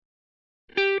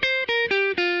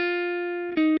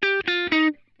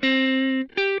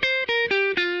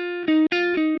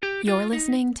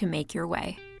listening to Make Your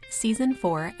Way, Season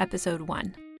 4, Episode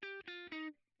 1.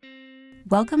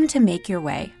 Welcome to Make Your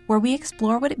Way, where we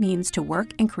explore what it means to work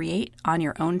and create on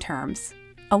your own terms.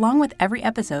 Along with every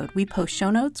episode, we post show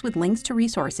notes with links to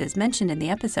resources mentioned in the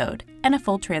episode and a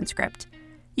full transcript.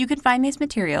 You can find these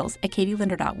materials at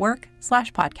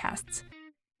katielinder.work/podcasts.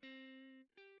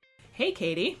 Hey,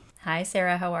 Katie. Hi,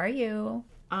 Sarah. How are you?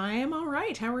 I am all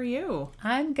right. How are you?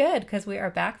 I'm good because we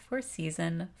are back for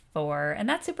Season 4, and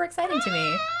that's super exciting to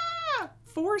me.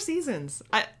 4 seasons.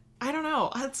 I don't know.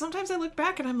 Sometimes I look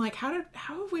back and I'm like, how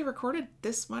have we recorded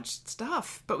this much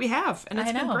stuff? But we have, and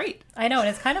it's been great. I know, and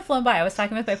it's kind of flown by. I was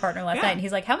talking with my partner last night, and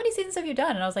he's like, "How many seasons have you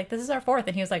done?" And I was like, "This is our 4th."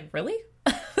 And he was like, "Really?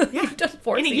 Yeah, You've done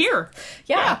 4 in seasons? a year."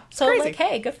 Yeah. So crazy. like,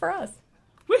 hey, good for us.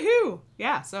 Woohoo!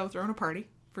 Yeah. So throwing a party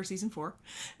for Season 4.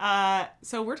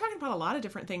 So we're talking about a lot of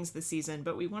different things this season,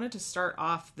 but we wanted to start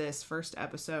off this first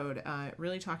episode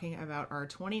really talking about our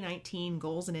 2019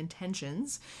 goals and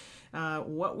intentions,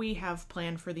 what we have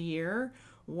planned for the year,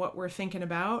 what we're thinking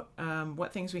about,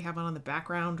 what things we have on the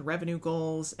background, revenue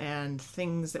goals, and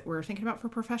things that we're thinking about for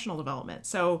professional development.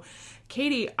 So,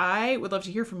 Katie, I would love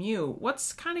to hear from you.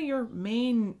 What's kind of your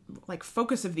main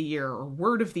focus of the year or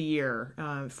word of the year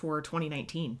for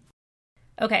 2019?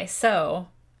 Okay, so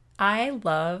I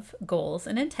love goals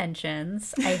and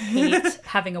intentions. I hate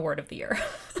having a word of the year.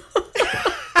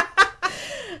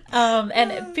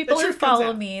 And people who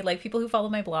follow me, people who follow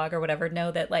my blog or whatever,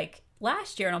 know that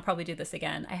last year, and I'll probably do this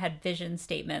again, I had vision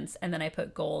statements and then I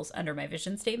put goals under my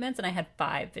vision statements, and I had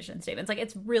 5 vision statements.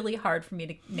 It's really hard for me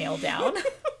to nail down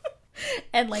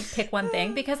and pick one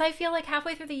thing, because I feel like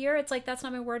halfway through the year, it's that's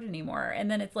not my word anymore.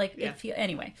 And then it's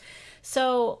anyway.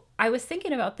 So I was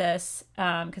thinking about this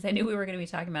because I knew we were going to be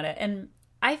talking about it. And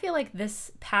I feel like this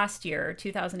past year,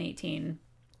 2018,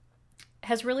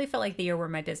 has really felt like the year where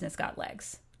my business got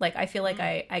legs. I feel like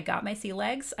I got my sea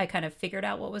legs. I kind of figured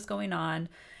out what was going on.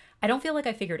 I don't feel like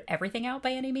I figured everything out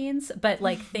by any means, but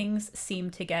things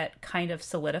seem to get kind of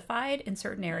solidified in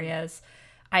certain areas.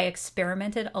 I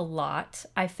experimented a lot.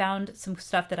 I found some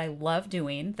stuff that I love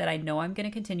doing that I know I'm going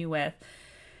to continue with.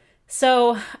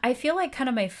 So I feel like kind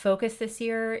of my focus this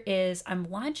year is I'm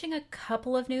launching a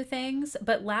couple of new things,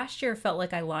 but last year felt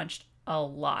like I launched a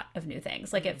lot of new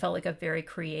things. It felt like a very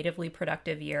creatively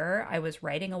productive year. I was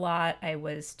writing a lot. I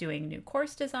was doing new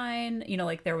course design.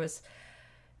 It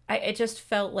just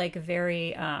felt like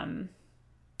very,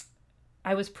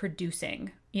 I was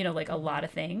producing, a lot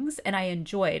of things, and I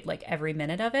enjoyed every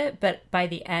minute of it. But by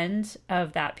the end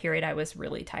of that period, I was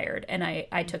really tired, and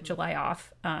I took July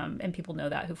off. And people know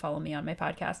that who follow me on my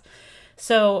podcast.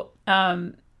 So,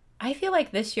 I feel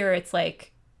like this year it's a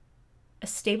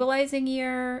stabilizing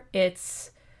year. It's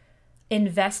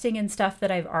investing in stuff that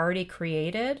I've already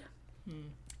created.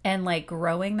 And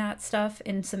growing that stuff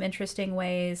in some interesting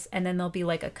ways. And then there'll be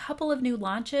a couple of new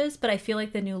launches, but I feel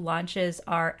like the new launches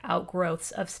are outgrowths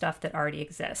of stuff that already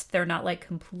exists. They're not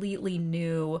completely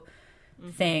new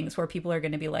things where people are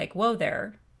going to be whoa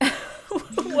there.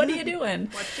 What are you doing?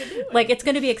 What you doing? It's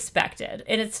going to be expected.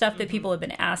 And it's stuff that people have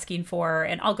been asking for.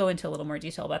 And I'll go into a little more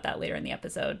detail about that later in the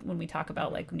episode when we talk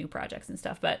about new projects and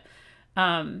stuff. But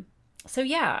so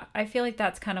yeah, I feel like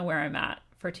that's kind of where I'm at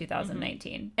for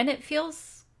 2019. And it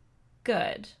feels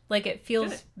good. It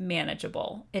feels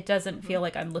manageable. It doesn't feel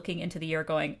like I'm looking into the year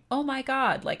going, oh my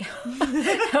God,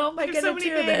 how am I going to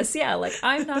do this? Yeah.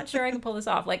 I'm not sure I can pull this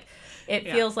off.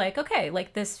 It feels okay,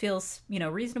 this feels,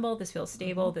 reasonable. This feels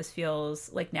stable. This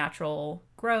feels natural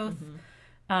growth.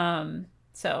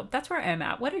 So that's where I'm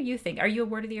at. What do you think? Are you a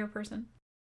word of the year person?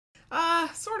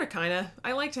 Sort of, kind of.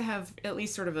 I like to have at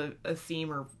least sort of a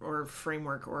theme or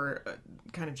framework or a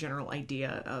kind of general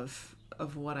idea of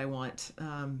what I want,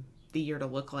 the year to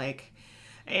look like.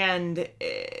 And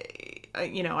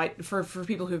for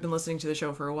people who've been listening to the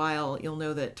show for a while, you'll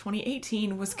know that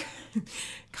 2018 was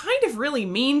kind of really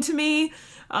mean to me,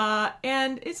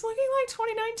 and it's looking like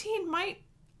 2019 might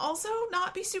also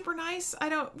not be super nice.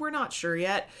 We're not sure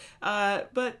yet,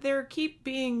 but there keep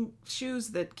being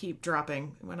shoes that keep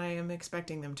dropping when I am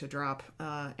expecting them to drop,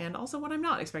 and also when I'm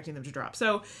not expecting them to drop.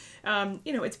 So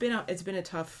it's been a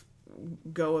tough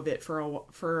go of it for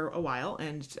a while,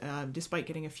 and despite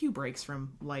getting a few breaks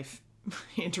from life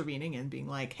intervening and being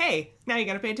hey, now you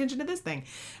got to pay attention to this thing,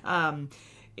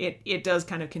 it does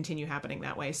kind of continue happening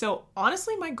that way. So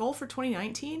honestly, my goal for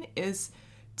 2019 is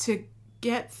to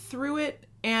get through it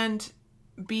and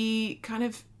be kind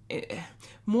of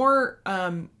more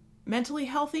mentally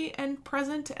healthy and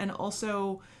present, and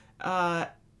also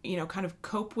kind of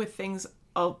cope with things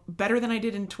better than I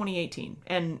did in 2018,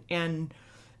 and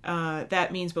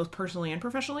that means both personally and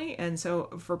professionally. And so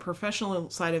for professional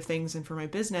side of things and for my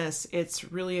business,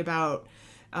 it's really about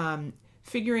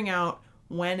figuring out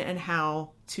when and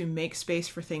how to make space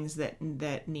for things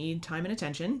that need time and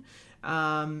attention,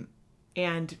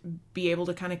 and be able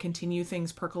to kind of continue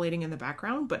things percolating in the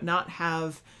background, but not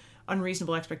have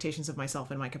unreasonable expectations of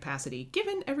myself and my capacity,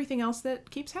 given everything else that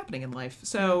keeps happening in life.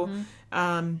 So,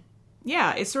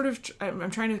 yeah, it's sort of, I'm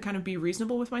trying to kind of be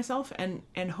reasonable with myself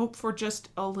and hope for just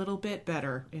a little bit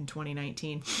better in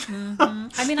 2019.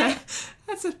 I mean,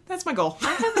 that's my goal.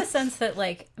 I have a sense that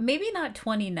like, maybe not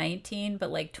 2019,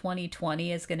 but like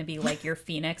 2020 is going to be like your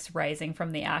phoenix rising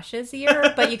from the ashes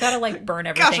year, but you got to like burn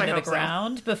everything to the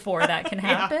ground before that can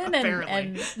happen.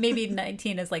 And maybe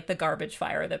 19 is like the garbage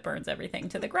fire that burns everything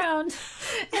to the ground.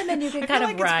 And then you can kind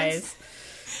of rise.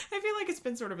 I feel like it's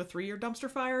been sort of a 3-year dumpster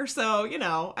fire. So,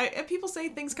 people say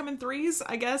things come in threes.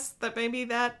 I guess that maybe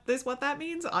that is what that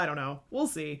means. I don't know. We'll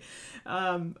see.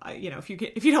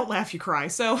 If you don't laugh, you cry.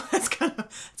 So that's kind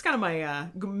of my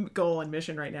goal and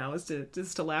mission right now, is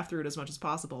to laugh through it as much as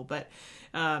possible. But,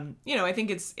 I think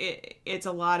it's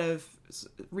a lot of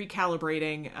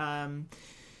recalibrating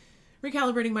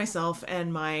myself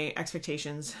and my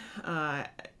expectations,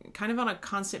 kind of on a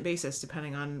constant basis,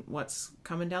 depending on what's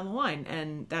coming down the line.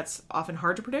 And that's often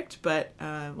hard to predict. But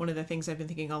one of the things I've been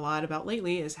thinking a lot about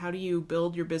lately is, how do you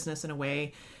build your business in a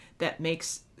way that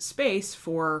makes space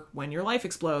for when your life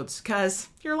explodes? Because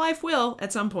your life will,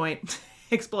 at some point,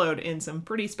 explode in some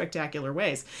pretty spectacular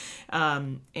ways.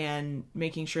 And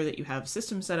making sure that you have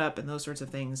systems set up and those sorts of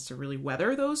things to really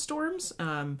weather those storms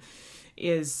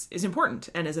is important,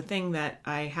 and is a thing that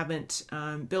I haven't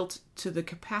built to the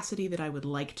capacity that I would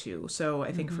like to. So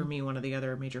I think for me, one of the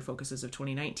other major focuses of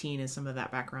 2019 is some of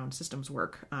that background systems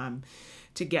work,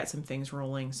 to get some things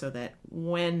rolling so that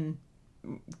when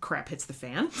crap hits the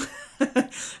fan,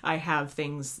 I have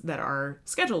things that are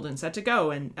scheduled and set to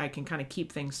go, and I can kind of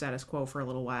keep things status quo for a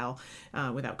little while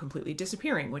without completely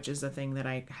disappearing, which is a thing that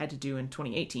I had to do in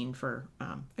 2018 for,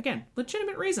 again,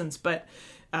 legitimate reasons, but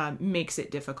makes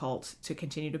it difficult to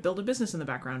continue to build a business in the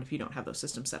background if you don't have those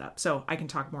systems set up. So I can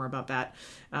talk more about that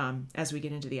as we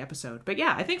get into the episode. But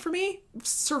yeah, I think for me,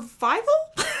 survival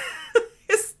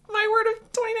is my word of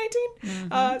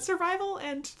 2019. Survival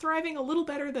and thriving a little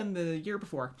better than the year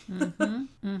before. Well,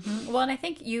 and I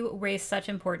think you raised such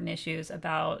important issues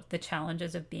about the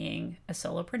challenges of being a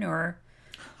solopreneur.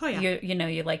 Oh yeah.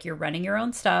 You're running your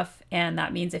own stuff, and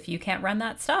that means if you can't run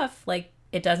that stuff, like,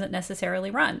 it doesn't necessarily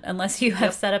run unless you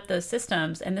have set up those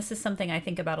systems. And this is something I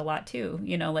think about a lot too.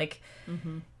 You're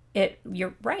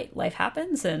right. Life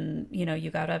happens, and you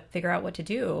got to figure out what to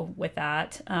do with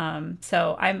that.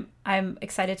 So I'm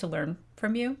excited to learn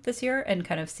from you this year and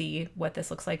kind of see what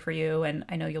this looks like for you. And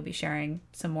I know you'll be sharing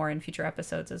some more in future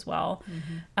episodes as well.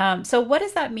 So what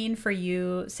does that mean for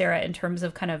you, Sarah, in terms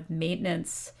of kind of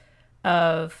maintenance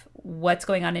of what's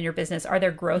going on in your business? Are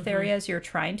there growth areas you're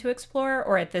trying to explore,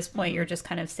 or at this point you're just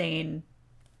kind of saying,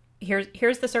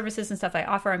 here's the services and stuff I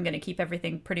offer, I'm going to keep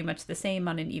everything pretty much the same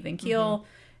on an even keel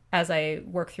as I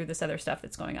work through this other stuff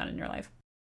that's going on in your life?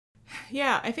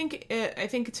 Yeah, I think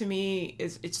to me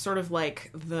it's sort of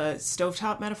like the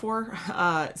stovetop metaphor.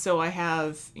 So I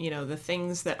have, the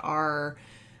things that are,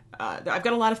 I've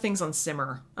got a lot of things on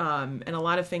simmer, and a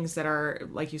lot of things that are,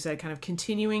 like you said, kind of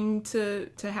continuing to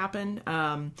happen.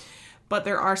 But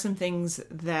there are some things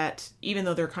that, even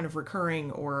though they're kind of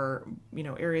recurring or,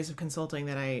 areas of consulting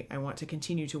that I want to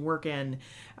continue to work in,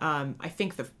 I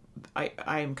think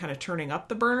I'm kind of turning up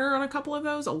the burner on a couple of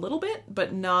those a little bit,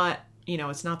 but not,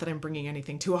 it's not that I'm bringing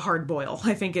anything to a hard boil.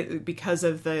 I think because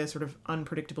of the sort of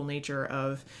unpredictable nature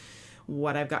of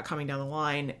what I've got coming down the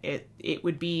line, it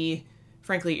would be,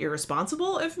 frankly,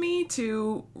 irresponsible of me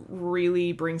to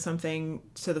really bring something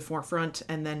to the forefront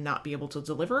and then not be able to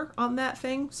deliver on that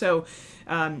thing. So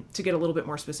to get a little bit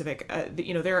more specific,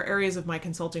 there are areas of my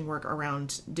consulting work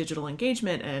around digital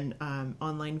engagement and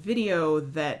online video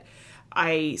that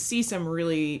I see some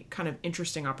really kind of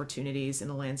interesting opportunities in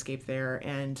the landscape there,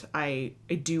 and I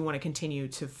do want to continue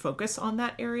to focus on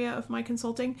that area of my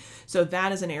consulting. So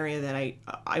that is an area that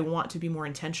I want to be more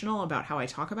intentional about how I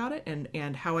talk about it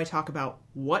and how I talk about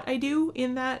what I do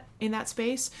in that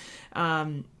space,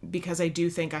 because I do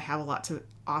think I have a lot to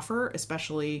offer,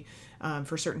 especially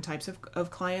for certain types of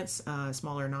clients,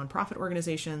 smaller nonprofit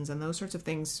organizations and those sorts of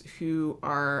things who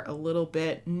are a little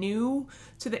bit new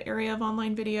to the area of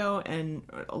online video and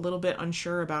a little bit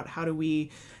unsure about how do we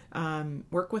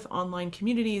work with online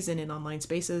communities and in online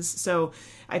spaces. So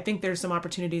I think there's some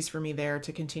opportunities for me there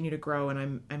to continue to grow,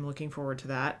 and I'm looking forward to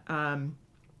that.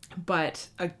 But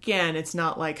again, it's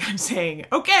not like I'm saying,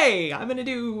 okay, I'm going to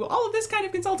do all of this kind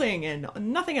of consulting and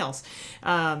nothing else.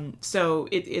 So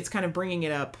it's kind of bringing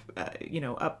it up,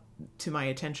 up to my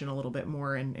attention a little bit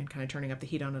more and kind of turning up the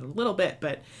heat on it a little bit,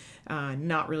 but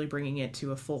not really bringing it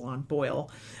to a full-on boil.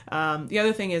 The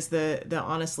other thing is the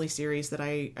Honestly series that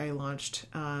I launched.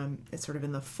 It's sort of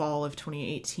in the fall of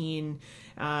 2018.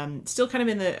 Still kind of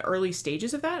in the early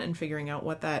stages of that and figuring out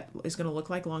what that is going to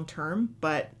look like long term.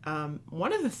 But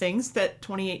one of the things that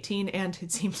 2018 and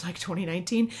it seems like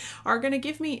 2019 are going to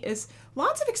give me is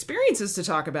lots of experiences to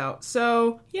talk about.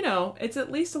 So, it's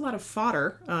at least a lot of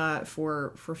fodder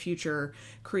for future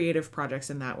creative projects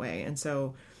in that way. And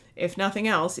so if nothing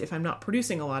else, if I'm not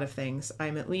producing a lot of things,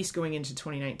 I'm at least going into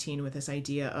 2019 with this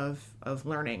idea of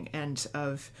learning and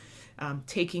of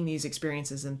taking these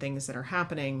experiences and things that are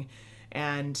happening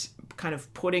and kind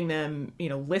of putting them,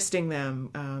 listing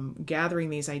them, gathering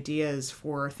these ideas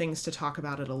for things to talk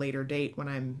about at a later date when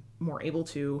I'm more able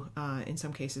to, in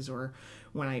some cases, or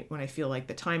when I feel like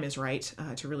the time is right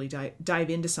to really dive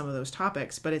into some of those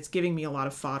topics. But it's giving me a lot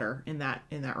of fodder in that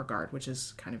regard, which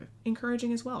is kind of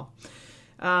encouraging as well.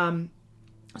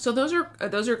 So those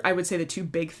are I would say the two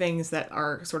big things that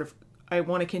are sort of I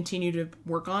want to continue to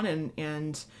work on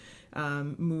and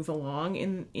move along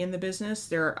in the business.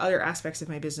 There are other aspects of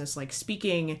my business like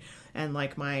speaking and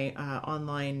like my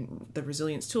online, the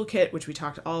Resilience Toolkit, which we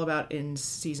talked all about in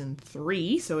season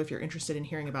 3. So if you're interested in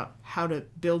hearing about how to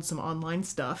build some online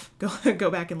stuff,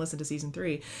 go back and listen to season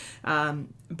 3.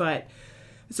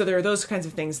 So there are those kinds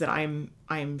of things that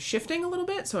I'm shifting a little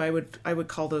bit. So I would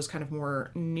call those kind of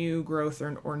more new growth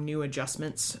or new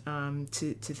adjustments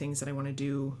to things that I want to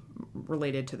do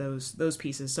related to those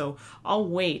pieces. So I'll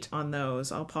wait on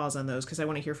those. I'll pause on those because I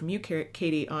want to hear from you,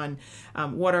 Katie, on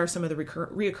what are some of the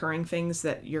reoccurring things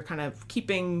that you're kind of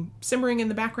keeping simmering in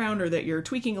the background or that you're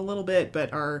tweaking a little bit,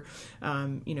 but are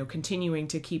continuing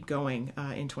to keep going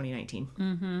in 2019.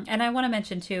 Mm-hmm. And I want to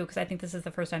mention too, because I think this is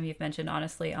the first time you've mentioned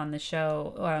Honestly on the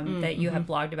show that you have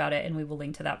blogged about it, and we will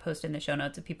link to that post in the show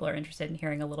notes if people are interested in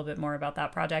hearing a little bit more about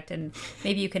that project, and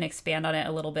maybe you can expand on it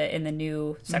a little bit in the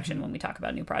new section when we talk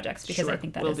about new projects, because I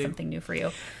think that is something new for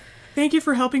you. Thank you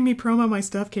for helping me promo my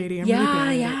stuff, Katie. I'm really bad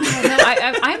at it.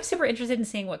 No, I'm super interested in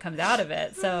seeing what comes out of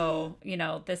it. So,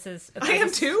 this is... I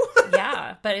am too.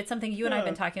 Yeah, but it's something you and I have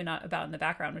been talking about in the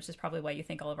background, which is probably why you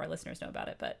think all of our listeners know about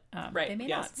it, but they may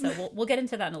not. So we'll get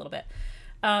into that in a little bit.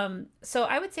 So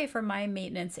I would say for my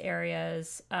maintenance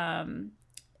areas,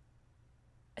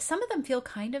 some of them feel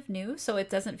kind of new, so it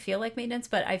doesn't feel like maintenance,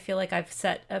 but I feel like I've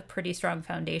set a pretty strong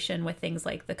foundation with things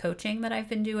like the coaching that I've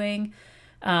been doing,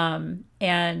 and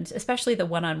especially the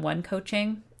one-on-one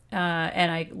coaching.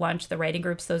 And I launched the writing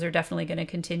groups. Those are definitely going to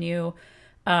continue.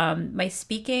 My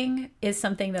speaking is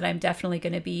something that I'm definitely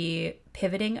going to be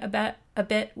pivoting a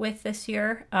bit with this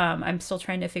year. I'm still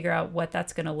trying to figure out what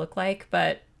that's going to look like,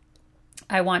 but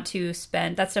I want to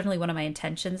that's definitely one of my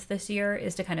intentions this year,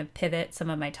 is to kind of pivot some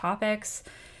of my topics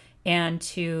and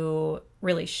to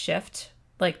really shift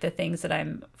like the things that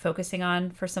I'm focusing on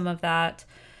for some of that.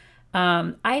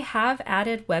 I have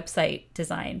added website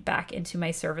design back into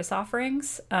my service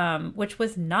offerings, which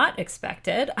was not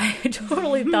expected. I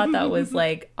totally thought that was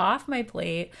like off my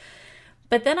plate,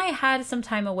 but then I had some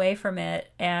time away from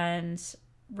it and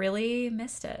really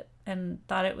missed it and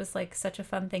thought it was like such a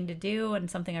fun thing to do and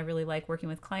something I really like working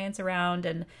with clients around.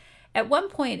 And at one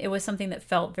point it was something that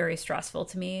felt very stressful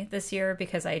to me this year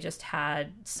because I just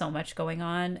had so much going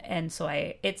on. And so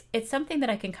it's something that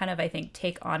I can kind of, I think,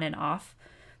 take on and off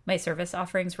my service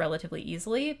offerings relatively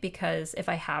easily, because if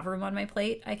I have room on my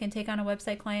plate, I can take on a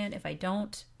website client. If I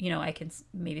don't, I can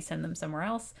maybe send them somewhere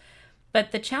else.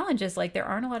 But the challenge is like there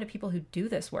aren't a lot of people who do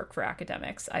this work for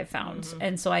academics, I've found. Mm-hmm.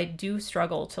 And so I do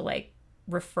struggle to like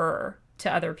refer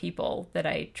to other people that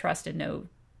I trust and know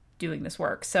doing this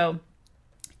work. So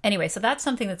anyway, so that's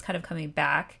something that's kind of coming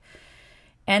back.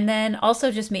 And then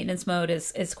also just maintenance mode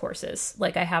is courses.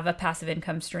 Like I have a passive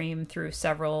income stream through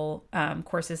several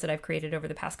courses that I've created over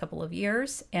the past couple of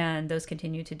years, and those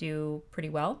continue to do pretty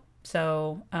well.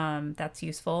 So that's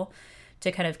useful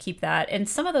to kind of keep that. And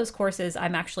some of those courses,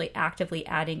 I'm actually actively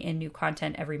adding in new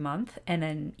content every month and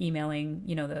then emailing,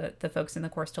 the folks in the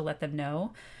course to let them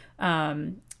know.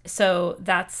 So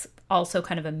that's also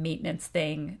kind of a maintenance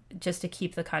thing, just to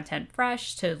keep the content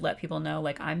fresh, to let people know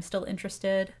like I'm still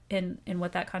interested in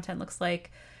what that content looks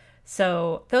like.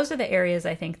 So those are the areas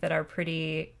I think that are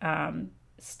pretty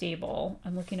stable.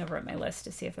 I'm looking over at my list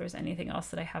to see if there's anything else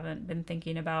that I haven't been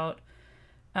thinking about.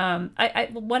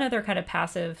 One other kind of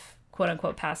passive, quote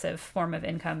unquote passive form of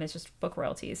income is just book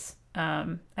royalties.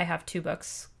 I have 2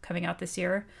 books coming out this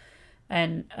year,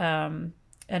 and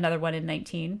another one in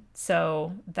 19.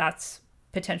 So that's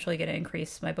potentially going to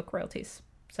increase my book royalties.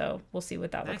 So we'll see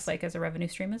what that looks like as a revenue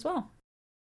stream as well.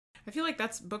 I feel like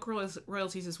book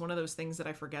royalties is one of those things that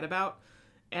I forget about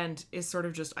and is sort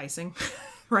of just icing,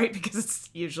 right? Because it's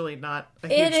usually not a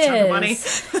huge chunk of money.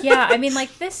 Yeah, I mean,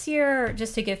 like this year,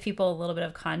 just to give people a little bit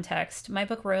of context, my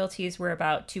book royalties were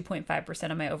about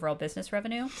 2.5% of my overall business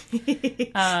revenue.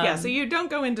 Yeah, so you don't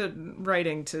go into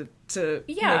writing to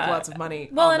make lots of money.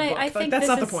 Well, and I think that's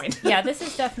not the point. Yeah, this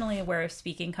is definitely where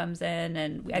speaking comes in,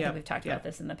 and I think we've talked about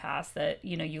this in the past, that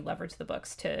you leverage the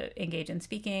books to engage in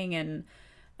speaking. And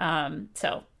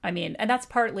so, I mean, and that's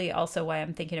partly also why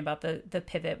I'm thinking about the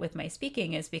pivot with my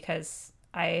speaking, is because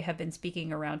I have been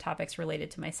speaking around topics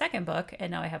related to my second book,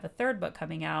 and now I have a third book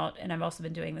coming out, and I've also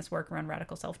been doing this work around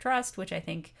radical self-trust, which I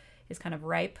think is kind of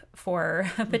ripe for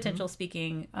potential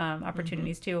speaking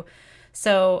opportunities too.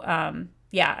 So,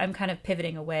 yeah, I'm kind of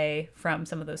pivoting away from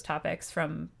some of those topics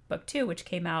from book 2, which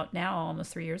came out now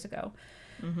almost 3 years ago.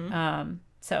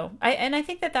 So I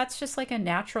think that that's just like a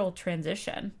natural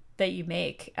transition that you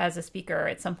make as a speaker.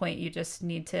 At some point, you just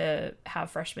need to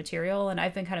have fresh material. And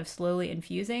I've been kind of slowly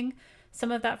infusing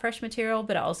some of that fresh material,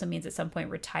 but it also means at some point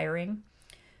retiring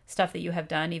stuff that you have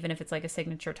done, even if it's like a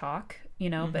signature talk,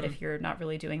 but if you're not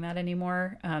really doing that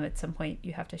anymore, at some point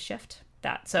you have to shift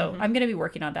that. So I'm going to be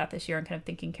working on that this year and kind of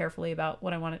thinking carefully about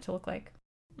what I want it to look like.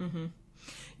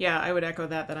 Yeah, I would echo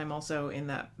that I'm also in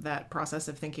that process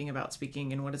of thinking about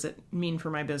speaking and what does it mean for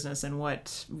my business, and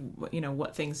what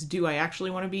things do I actually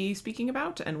want to be speaking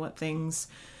about, and what things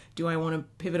do I want to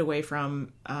pivot away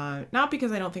from, not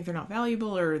because I don't think they're not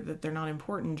valuable or that they're not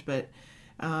important, but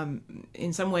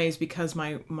in some ways because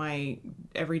my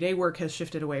everyday work has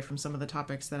shifted away from some of the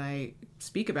topics that I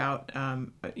speak about.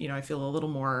 I feel a little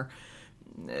more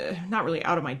not really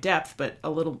out of my depth, but a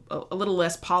little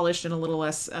less polished and a little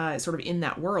less sort of in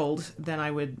that world than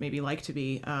I would maybe like to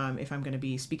be if I'm going to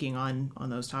be speaking on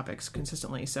those topics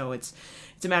consistently. So it's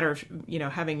a matter of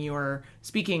having your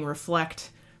speaking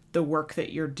reflect the work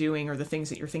that you're doing, or the things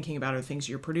that you're thinking about, or the things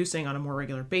you're producing on a more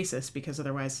regular basis, because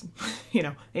otherwise,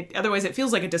 it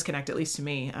feels like a disconnect, at least to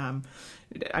me.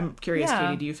 I'm curious,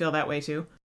 Katie, do you feel that way too?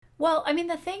 Well, I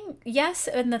mean, yes,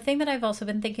 and the thing that I've also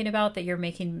been thinking about that you're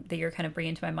kind of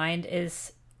bringing to my mind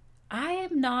is I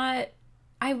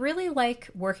really like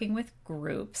working with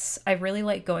groups. I really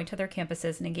like going to their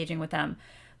campuses and engaging with them,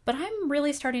 but I'm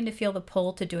really starting to feel the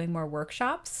pull to doing more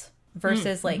workshops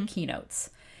versus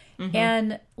keynotes.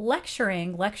 And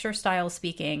lecture style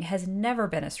speaking has never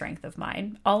been a strength of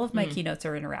mine. All of my keynotes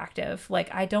are interactive.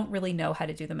 Like, I don't really know how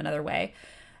to do them another way.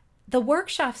 The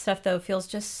workshop stuff, though, feels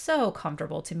just so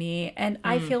comfortable to me, and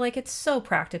I feel like it's so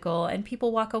practical, and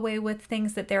people walk away with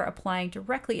things that they're applying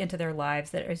directly into their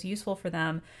lives that is useful for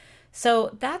them.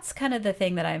 So that's kind of the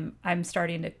thing that I'm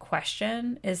starting to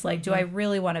question, is like, do I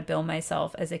really want to bill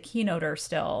myself as a keynoter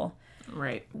still?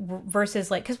 Right.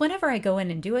 Versus like, because whenever I go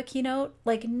in and do a keynote,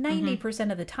 like 90%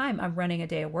 of the time I'm running a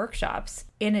day of workshops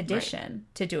in addition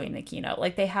to doing the keynote.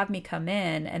 Like, they have me come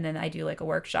in and then I do like a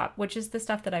workshop, which is the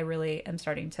stuff that I really am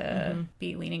starting to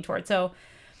be leaning towards. So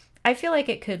I feel like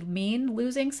it could mean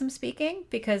losing some speaking,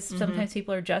 because sometimes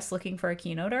people are just looking for a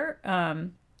keynoter.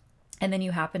 And then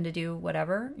you happen to do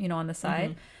whatever, on the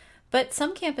side. But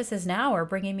some campuses now are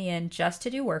bringing me in just to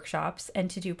do workshops and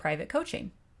to do private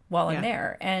coaching while I'm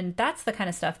there. And that's the kind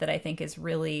of stuff that I think is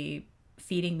really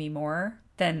feeding me more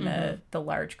than the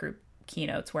large group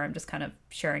keynotes where I'm just kind of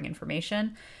sharing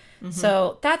information.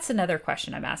 So that's another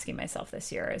question I'm asking myself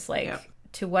this year, is like,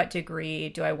 to what degree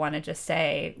do I want to just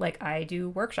say, like, I do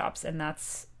workshops and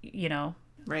that's,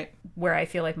 where I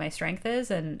feel like my strength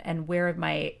is, and where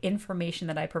my information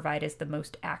that I provide is the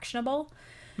most actionable,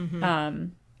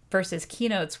 versus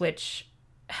keynotes, which...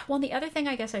 Well, the other thing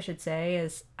I guess I should say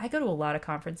is I go to a lot of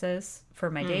conferences for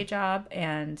my day job,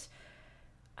 and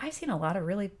I've seen a lot of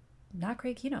really not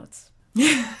great keynotes.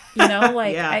 It's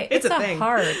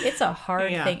a hard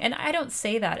thing. And I don't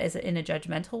say that in a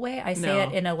judgmental way. I say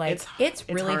it in a it's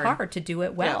really hard to do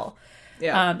it well.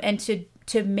 And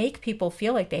to make people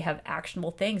feel like they have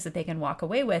actionable things that they can walk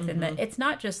away with, and that it's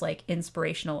not just like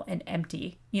inspirational and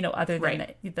empty, other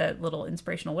than the little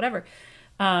inspirational whatever.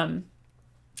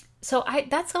 So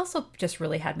that's also just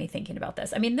really had me thinking about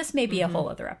this. I mean, this may be a whole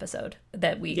other episode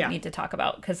that we need to talk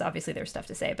about, because obviously there's stuff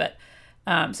to say. But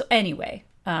so anyway,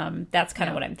 that's kind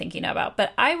of what I'm thinking about.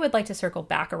 But I would like to circle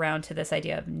back around to this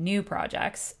idea of new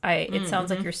projects. It sounds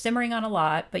like you're simmering on a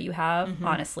lot, but you have,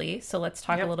 honestly. So let's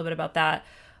talk a little bit about that.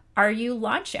 Are you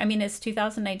launching? I mean, is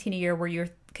 2019 a year where you're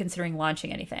considering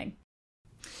launching anything?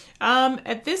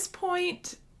 At this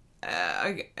point...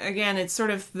 again, it's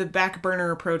sort of the back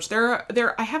burner approach. I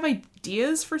have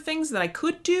ideas for things that I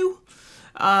could do,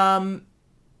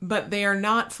 but they are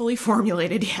not fully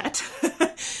formulated yet,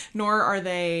 nor are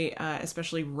they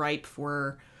especially ripe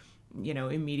for,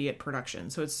 immediate production.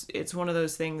 So it's one of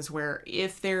those things where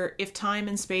if time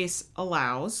and space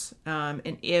allows,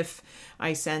 and if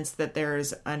I sense that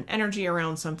there's an energy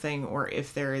around something, or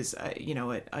if there is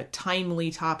a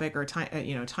timely topic or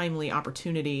timely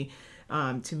opportunity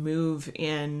to move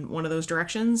in one of those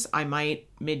directions, I might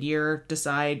mid-year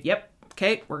decide, yep,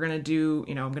 okay, we're going to do,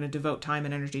 I'm going to devote time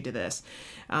and energy to this.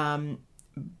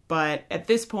 But at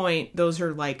this point, those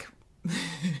are like,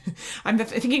 I'm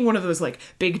thinking one of those like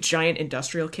big giant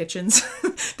industrial kitchens.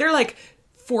 They're like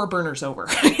 4 burners over.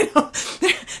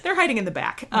 They're hiding in the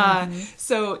back.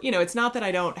 So it's not that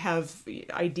I don't have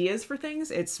ideas for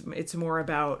things. It's more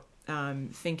about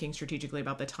thinking strategically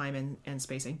about the time and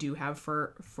space I do have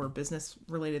for business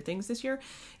related things this year,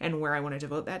 and where I want to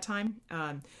devote that time.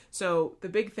 So the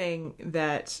big thing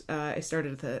that I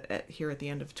started here at the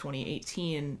end of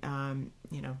 2018,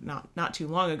 not too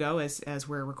long ago, as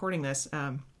we're recording this,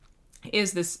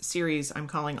 is this series I'm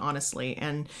calling Honestly.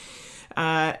 And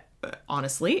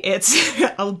honestly, it's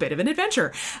a bit of an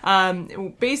adventure.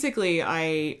 Basically,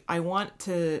 I want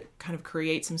to kind of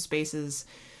create some spaces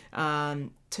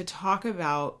to talk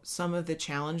about some of the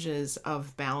challenges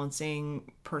of balancing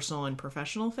personal and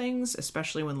professional things,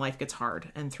 especially when life gets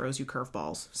hard and throws you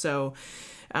curveballs. So,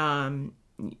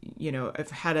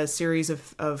 I've had a series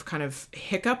of kind of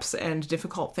hiccups and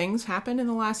difficult things happen in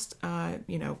the last,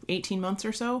 18 months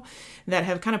or so that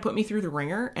have kind of put me through the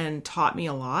ringer and taught me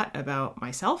a lot about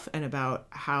myself and about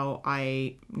how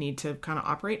I need to kind of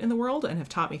operate in the world, and have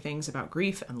taught me things about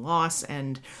grief and loss,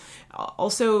 and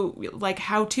also like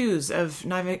how-tos of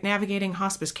navigating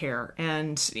hospice care,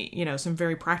 and, some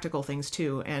very practical things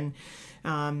too. And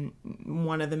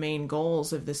one of the main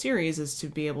goals of the series is to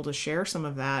be able to share some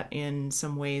of that in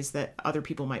some ways that other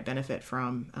people might benefit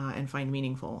from and find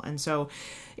meaningful. And so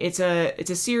it's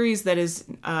a series that is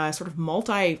sort of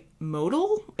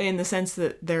multimodal, in the sense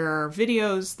that there are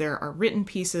videos, there are written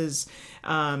pieces,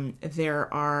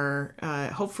 there are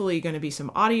hopefully going to be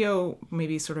some audio,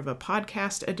 maybe sort of a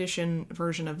podcast edition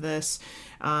version of this.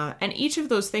 And each of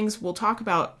those things will talk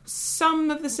about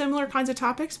some of the similar kinds of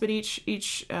topics, but each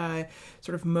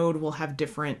sort of mode will have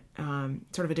different,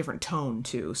 sort of a different tone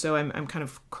too. So I'm kind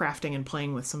of crafting and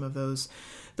playing with some of those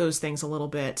things a little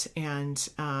bit. And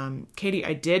Katie,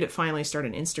 I did finally start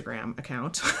an Instagram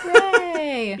account.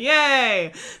 Yay!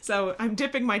 Yay! So I'm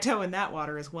dipping my toe in that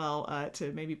water as well,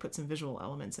 to maybe put some visual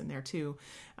elements in there too.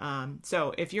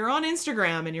 So if you're on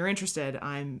Instagram and you're interested,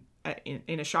 I'm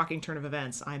in a shocking turn of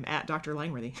events, I'm at Dr.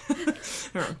 Langworthy.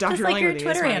 Or Dr. Just like Langworthy,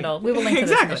 your Twitter handle. We will link to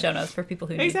this in the show notes for people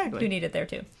who need it there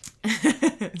too.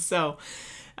 So,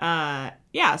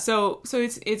 so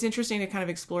it's interesting to kind of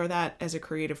explore that as a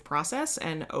creative process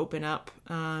and open up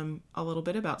a little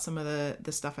bit about some of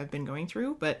the stuff I've been going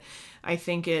through. But I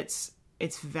think it's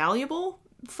valuable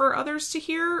for others to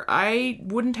hear. I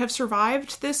wouldn't have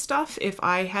survived this stuff if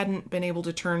I hadn't been able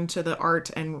to turn to the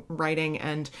art and writing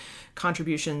and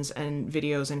contributions and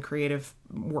videos and creative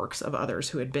works of others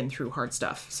who had been through hard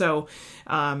stuff. So,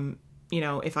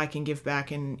 if I can give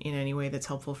back in any way that's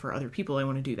helpful for other people, I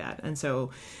want to do that. And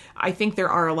so I think there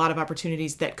are a lot of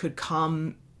opportunities that could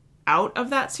come out of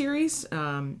that series.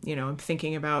 I'm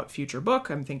thinking about future book.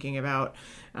 I'm thinking about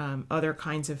other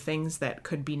kinds of things that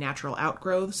could be natural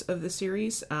outgrowths of the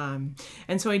series. And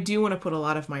so I do want to put a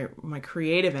lot of my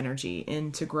creative energy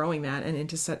into growing that and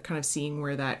into kind of seeing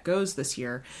where that goes this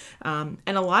year. And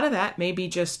a lot of that may be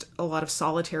just a lot of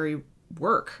solitary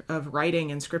work of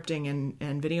writing and scripting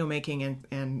and video making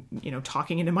and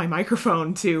talking into my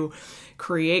microphone to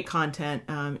create content,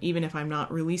 even if I'm not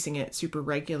releasing it super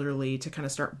regularly, to kind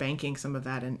of start banking some of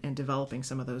that and developing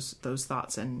some of those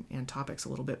thoughts and topics a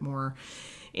little bit more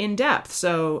in depth.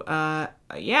 So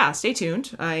stay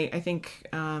tuned. I think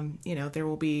there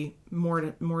will be more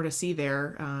to see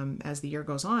there as the year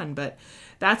goes on, but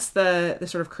that's the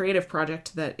sort of creative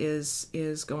project that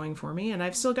is going for me. And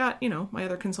I've still got my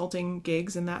other consulting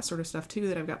gigs and that sort of stuff too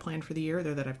that I've got planned for the year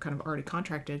that I've kind of already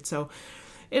contracted. So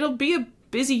it'll be a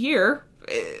busy year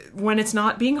when it's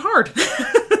not being hard.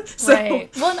 So, right.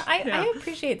 Well, I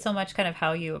appreciate so much kind of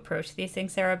how you approach these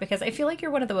things, Sarah, because I feel like you're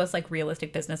one of the most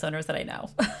realistic business owners that I know.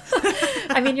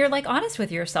 I mean, you're honest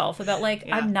with yourself about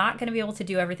I'm not going to be able to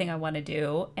do everything I want to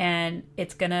do, and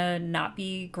it's going to not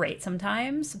be great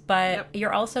sometimes, but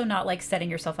you're also not setting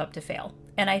yourself up to fail.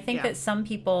 And I think that some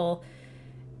people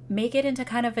make it into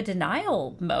kind of a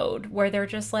denial mode where they're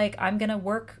just I'm going to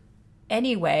work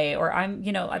anyway, or I'm,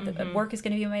 work is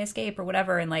going to be my escape or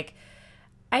whatever. And like,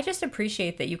 I just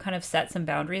appreciate that you kind of set some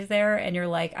boundaries there and you're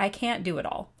like, I can't do it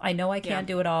all. I know I can't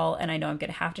do it all. And I know I'm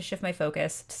going to have to shift my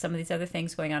focus to some of these other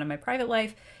things going on in my private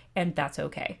life. And that's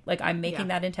okay. Like, I'm making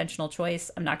that intentional choice.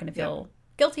 I'm not going to feel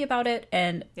guilty about it.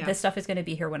 And this stuff is going to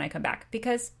be here when I come back,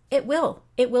 because it will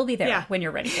be there when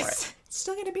you're ready for it. It's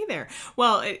still going to be there.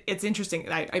 Well, it's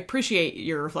interesting. I appreciate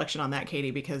your reflection on that,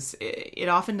 Katie, because it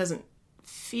often doesn't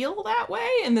feel that way,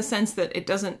 in the sense that it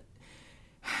doesn't,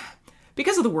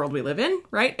 because of the world we live in,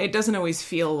 right? It doesn't always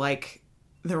feel like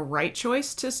the right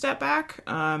choice to step back.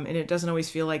 And it doesn't always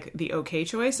feel like the okay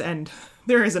choice. And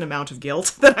there is an amount of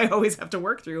guilt that I always have to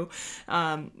work through.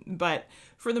 But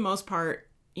for the most part,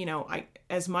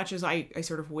 as much as I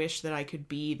sort of wish that I could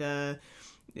be the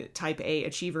type A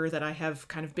achiever that I have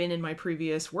kind of been in my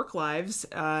previous work lives,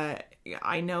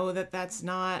 I know that that's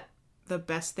not the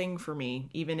best thing for me,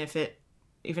 even if it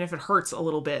hurts a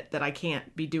little bit that I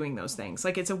can't be doing those things.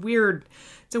 Like, it's a weird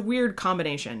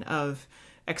combination of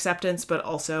acceptance, but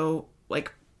also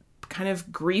like kind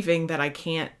of grieving that I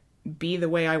can't be the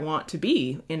way I want to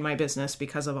be in my business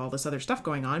because of all this other stuff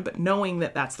going on, but knowing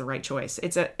that that's the right choice.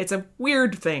 It's a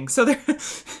weird thing. So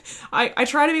I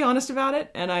try to be honest about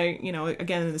it. And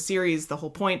again, in the series, the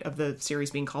whole point of the series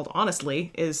being called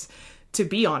Honestly is to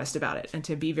be honest about it and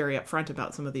to be very upfront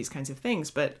about some of these kinds of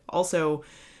things. But also,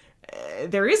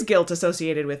 there is guilt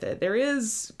associated with it. There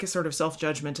is sort of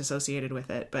self-judgment associated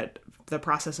with it. But the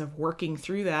process of working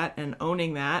through that and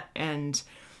owning that and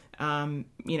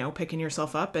picking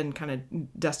yourself up and kind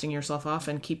of dusting yourself off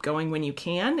and keep going when you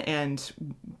can. And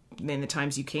in the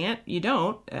times you can't, you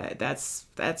don't. That's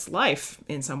life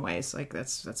in some ways. Like,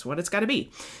 that's what it's got to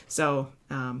be. So,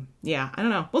 I don't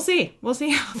know. We'll see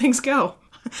how things go.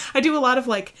 I do a lot of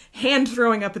like hand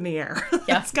throwing up in the air. Yeah.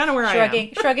 That's kind of where I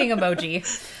am. Shrugging emoji.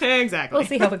 Exactly. We'll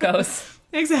see how it goes.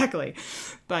 Exactly.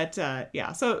 But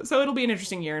so it'll be an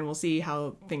interesting year, and we'll see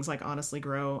how things like Honestly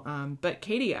grow. But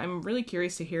Katie, I'm really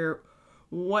curious to hear,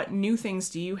 what new things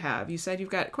do you have? You said you've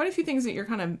got quite a few things that you're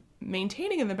kind of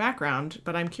maintaining in the background,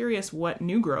 but I'm curious what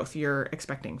new growth you're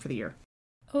expecting for the year.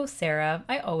 Oh, Sarah,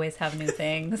 I always have new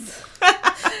things.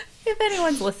 If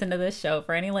anyone's listened to this show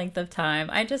for any length of time,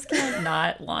 I just can't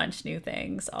not launch new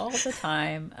things all the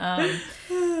time.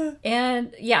 But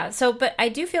I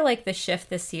do feel like the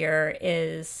shift this year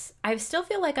is, I still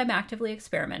feel like I'm actively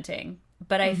experimenting,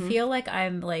 but I feel like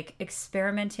I'm like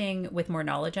experimenting with more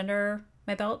knowledge under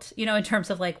my belt, in terms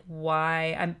of like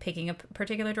why I'm picking a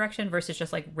particular direction versus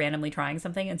just like randomly trying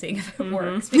something and seeing if it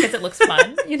works because it looks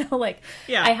fun,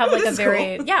 I have like a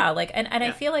very, cool.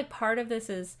 I feel like part of this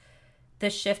is,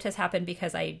 this shift has happened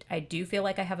because I do feel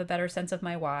like I have a better sense of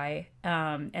my why.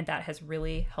 And that has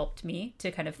really helped me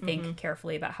to kind of think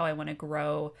carefully about how I want to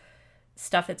grow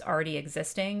stuff that's already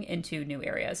existing into new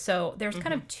areas. So there's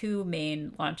kind of two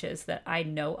main launches that I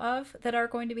know of that are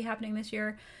going to be happening this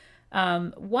year.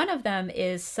 One of them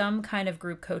is some kind of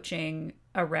group coaching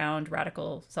around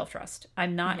radical self-trust.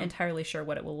 I'm not entirely sure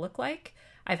what it will look like.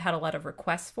 I've had a lot of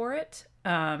requests for it.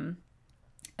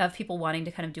 Of people wanting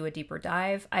to kind of do a deeper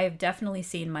dive. I have definitely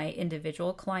seen my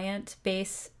individual client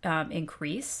base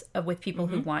increase with people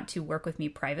who want to work with me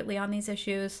privately on these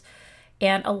issues.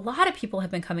 And a lot of people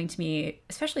have been coming to me,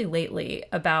 especially lately,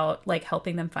 about like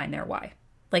helping them find their why.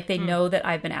 Like, they know that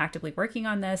I've been actively working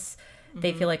on this.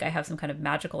 They feel like I have some kind of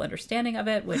magical understanding of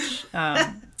it, which,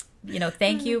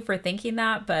 thank you for thinking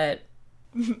that, but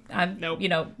I'm,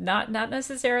 not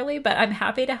necessarily, but I'm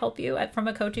happy to help you from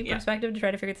a coaching perspective to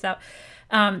try to figure this out.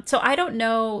 So I don't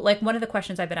know, like, one of the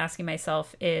questions I've been asking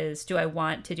myself is, do I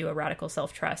want to do a radical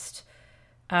self-trust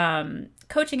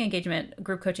coaching engagement,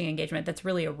 group coaching engagement that's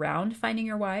really around finding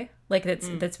your why? Like,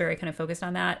 that's very kind of focused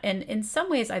on that. And in some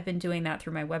ways I've been doing that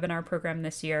through my webinar program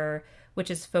this year, which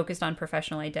is focused on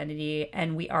professional identity.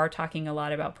 And we are talking a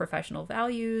lot about professional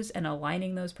values and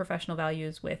aligning those professional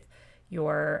values with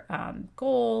your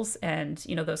goals and,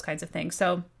 those kinds of things.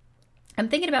 So I'm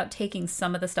thinking about taking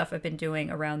some of the stuff I've been doing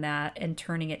around that and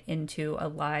turning it into a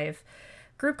live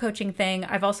group coaching thing.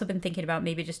 I've also been thinking about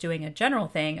maybe just doing a general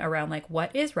thing around like,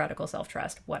 what is radical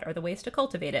self-trust? What are the ways to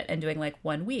cultivate it? And doing like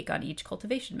 1 week on each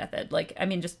cultivation method.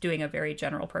 Just doing a very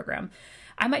general program.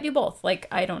 I might do both.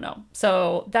 I don't know.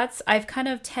 So I've kind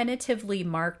of tentatively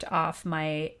marked off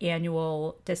my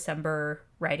annual December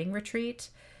writing retreat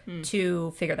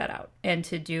to figure that out and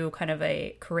to do kind of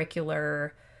a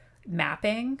curricular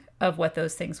mapping of what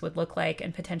those things would look like,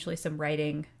 and potentially some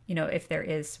writing, if there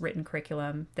is written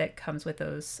curriculum that comes with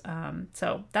those.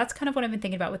 So that's kind of what I've been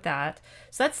thinking about with that.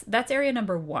 So that's area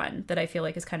number one that I feel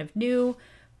like is kind of new,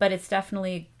 but it's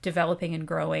definitely developing and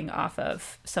growing off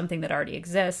of something that already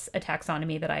exists, a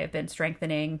taxonomy that I have been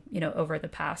strengthening, over the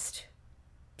past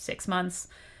 6 months.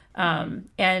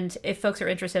 And if folks are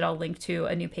interested, I'll link to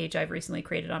a new page I've recently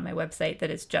created on my website that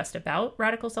is just about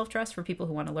radical self-trust for people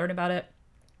who want to learn about it.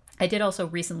 I did also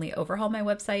recently overhaul my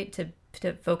website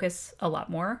to focus a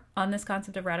lot more on this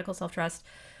concept of radical self-trust.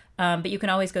 But you can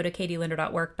always go to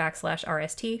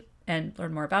katielinder.work/RST and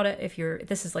learn more about it. If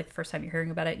this is like the first time you're hearing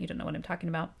about it, you don't know what I'm talking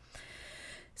about.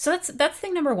 So that's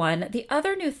thing number one. The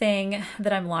other new thing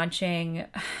that I'm launching,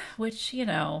 which,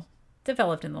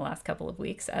 developed in the last couple of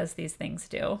weeks, as these things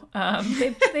do.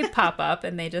 They pop up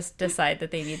and they just decide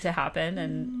that they need to happen,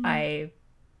 and I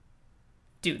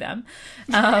do them.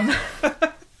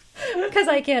 Because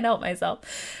I can't help myself,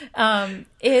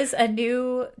 is a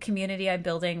new community I'm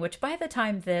building, which by the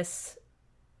time this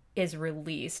is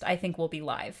released, I think will be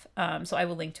live. So I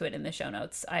will link to it in the show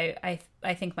notes. I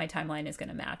think my timeline is going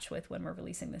to match with when we're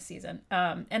releasing this season.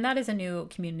 And that is a new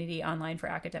community online for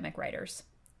academic writers.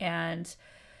 And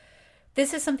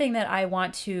this is something that I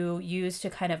want to use to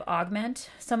kind of augment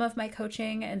some of my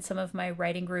coaching and some of my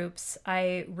writing groups.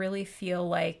 I really feel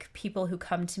like people who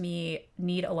come to me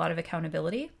need a lot of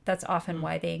accountability. That's often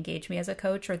why they engage me as a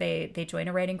coach, or they join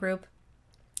a writing group.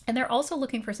 And they're also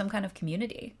looking for some kind of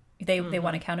community. They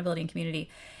want accountability and community.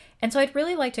 And so I'd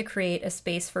really like to create a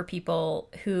space for people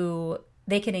who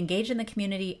they can engage in the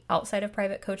community outside of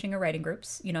private coaching or writing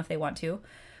groups, if they want to.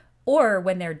 Or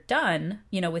when they're done,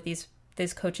 with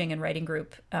this coaching and writing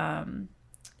group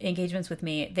engagements with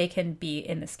me, they can be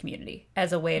in this community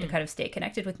as a way to kind of stay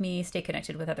connected with me, stay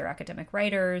connected with other academic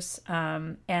writers.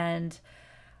 And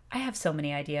I have so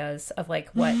many ideas of like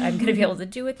what I'm going to be able to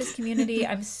do with this community.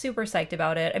 I'm super psyched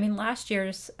about it. I mean, last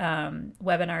year's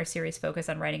webinar series focus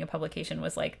on writing a publication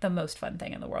was like the most fun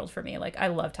thing in the world for me. Like, I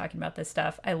love talking about this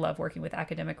stuff. I love working with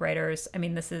academic writers. I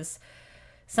mean, this is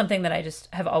something that I just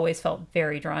have always felt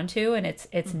very drawn to, and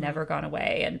it's never gone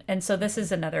away. And so this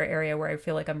is another area where I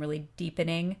feel like I'm really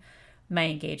deepening my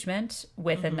engagement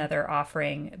with another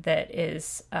offering that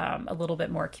is a little bit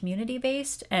more community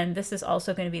based. And this is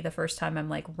also going to be the first time I'm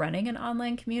like running an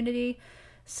online community.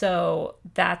 So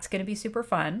that's going to be super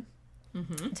fun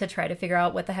to try to figure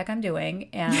out what the heck I'm doing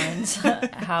and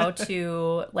how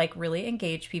to like really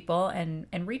engage people and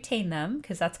retain them,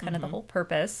 because that's kind of the whole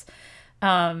purpose.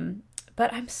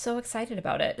 But I'm so excited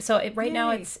about it. So right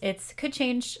now it's could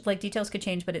change, like details could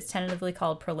change, but it's tentatively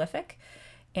called Prolific.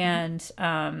 And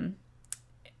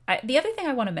the other thing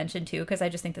I want to mention too, because I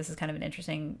just think this is kind of an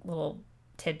interesting little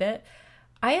tidbit.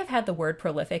 I have had the word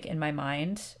prolific in my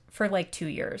mind for like 2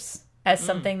 years as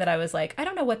something that I was like, I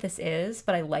don't know what this is,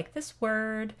 but I like this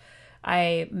word.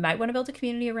 I might want to build a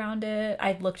community around it.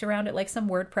 I'd looked around at like some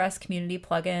WordPress community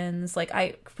plugins,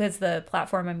 because the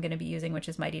platform I'm going to be using, which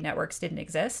is Mighty Networks, didn't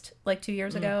exist like 2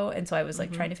 years ago. And so I was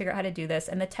like trying to figure out how to do this.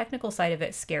 And the technical side of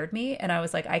it scared me. And I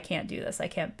was like, I can't do this. I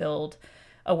can't build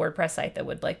a WordPress site that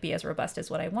would like be as robust as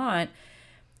what I want.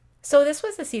 So this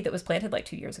was the seed that was planted like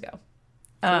 2 years ago.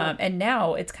 Cool. And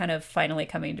now it's kind of finally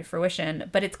coming to fruition,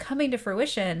 but it's coming to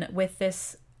fruition with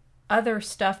this other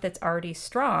stuff that's already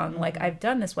strong. Like, I've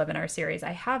done this webinar series.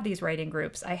 I have these writing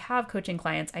groups. I have coaching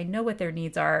clients. I know what their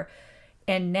needs are.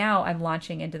 And now I'm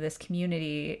launching into this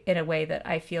community in a way that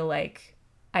I feel like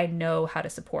I know how to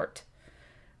support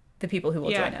the people who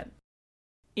will join it.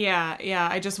 Yeah.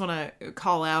 I just want to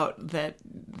call out that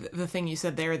the thing you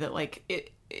said there, that like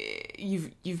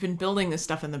you've been building this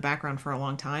stuff in the background for a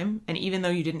long time. And even though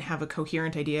you didn't have a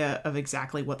coherent idea of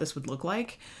exactly what this would look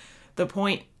like, the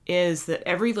point is that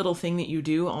every little thing that you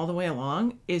do all the way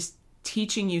along is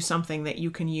teaching you something that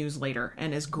you can use later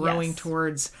and is growing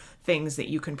towards things that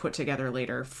you can put together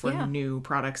later for new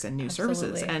products and new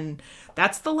services. And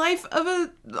that's the life of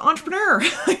an entrepreneur.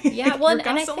 Yeah, well, you're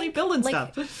constantly building like,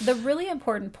 stuff. The really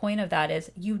important point of that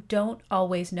is you don't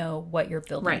always know what you're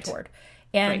building toward.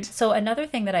 And so another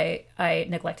thing that I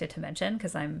neglected to mention,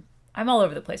 because I'm all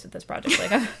over the place with this project.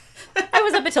 Like I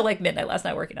was up until like midnight last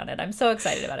night working on it. I'm so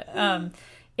excited about it.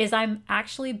 Is I'm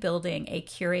actually building a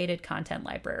curated content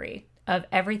library of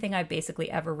everything I've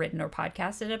basically ever written or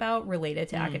podcasted about related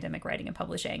to academic writing and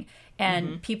publishing.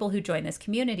 And people who join this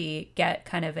community get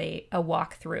kind of a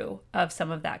walkthrough of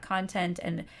some of that content.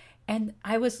 And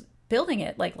I was building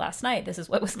it like last night. This is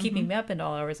what was keeping me up in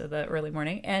all hours of the early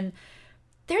morning. And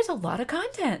there's a lot of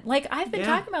content. Like, I've been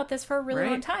talking about this for a really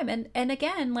long time. And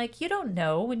again, like, you don't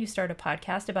know when you start a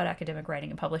podcast about academic writing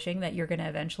and publishing that you're going to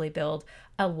eventually build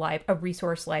a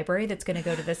resource library that's going to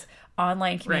go to this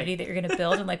online community that you're going to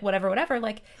build and like whatever.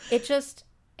 Like, it just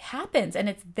happens and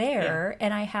it's there.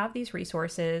 And I have these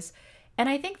resources. And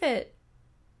I think that,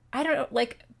 I don't know,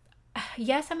 like,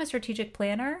 yes, I'm a strategic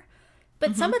planner,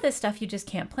 but some of this stuff you just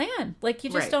can't plan. Like, you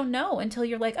just don't know until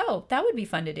you're like, oh, that would be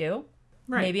fun to do.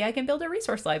 Right. Maybe I can build a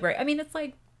resource library. I mean, it's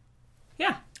like,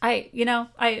 yeah, I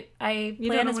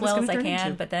plan as well as I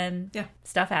can, but then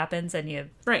stuff happens and you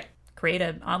create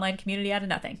an online community out of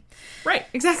nothing. Right.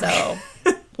 Exactly. So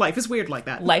life is weird like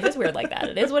that. Life is weird like that.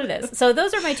 It is what it is. So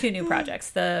those are my 2 new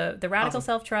projects, the Radical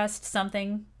Self-Trust,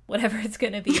 something, whatever it's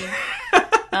going to be.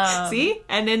 See?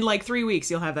 And in like 3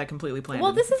 weeks, you'll have that completely planned.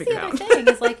 Well, this is the other thing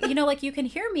is like, like you can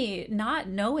hear me not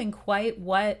knowing quite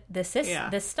what this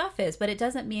stuff is, but it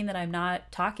doesn't mean that I'm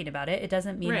not talking about it. It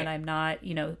doesn't mean that I'm not,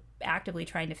 actively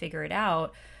trying to figure it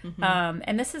out.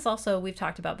 And this is also, we've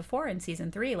talked about before in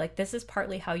season 3, like this is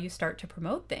partly how you start to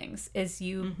promote things is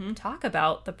you talk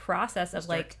about the process of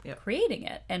creating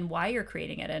it and why you're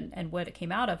creating it and what it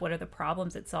came out of, what are the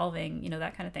problems it's solving,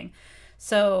 that kind of thing.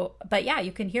 So, but yeah,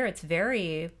 you can hear it's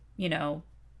very,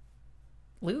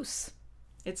 loose.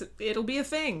 It'll be a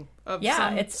thing of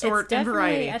it's definitely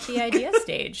variety at the idea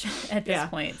stage at this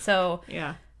point. So,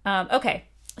 okay.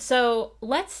 So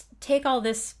let's take all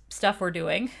this stuff we're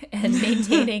doing and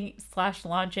maintaining /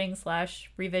 launching /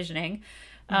 revisioning.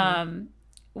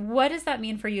 What does that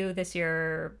mean for you this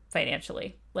year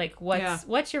financially? Like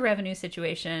what's your revenue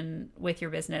situation with your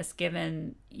business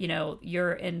given,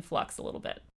 you're in flux a little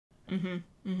bit?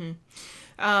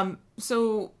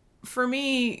 So for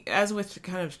me, as with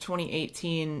kind of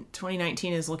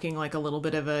 2019 is looking like a little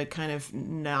bit of a kind of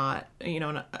not,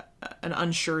 an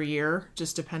unsure year,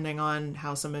 just depending on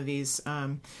how some of these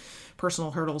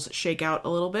personal hurdles shake out a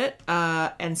little bit.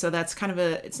 And so that's kind of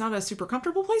it's not a super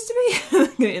comfortable place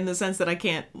to be in the sense that I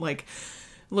can't like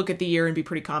look at the year and be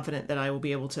pretty confident that I will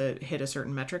be able to hit a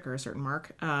certain metric or a certain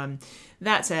mark.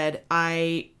 That said,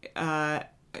 I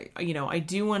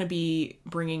do want to be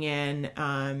bringing in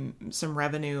some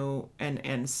revenue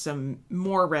and some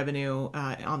more revenue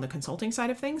on the consulting side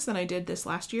of things than I did this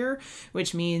last year,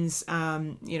 which means,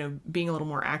 being a little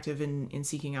more active in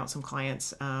seeking out some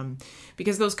clients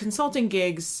because those consulting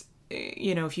gigs,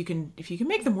 if you can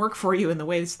make them work for you in the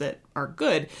ways that are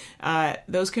good,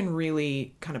 those can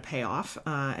really kind of pay off.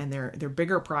 And they're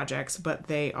bigger projects, but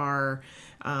they are,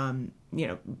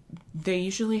 they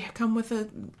usually come with a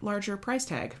larger price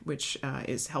tag, which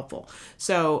is helpful.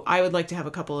 So I would like to have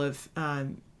a couple of,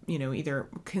 either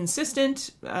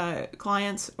consistent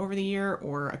clients over the year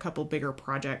or a couple bigger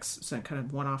projects, so kind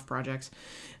of one-off projects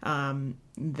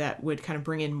that would kind of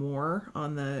bring in more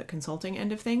on the consulting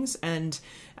end of things. And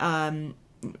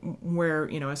where,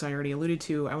 as I already alluded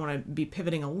to, I want to be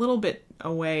pivoting a little bit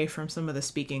away from some of the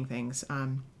speaking things.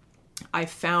 I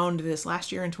found this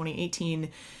last year in 2018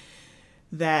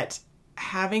 that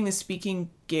having the speaking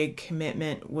gig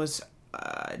commitment was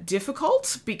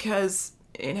difficult because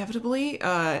inevitably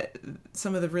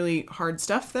some of the really hard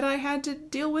stuff that I had to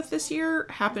deal with this year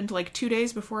happened like 2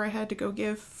 days before I had to go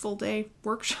give full day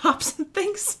workshops and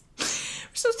things.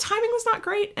 So timing was not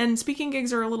great, and speaking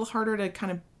gigs are a little harder to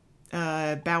kind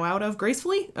of bow out of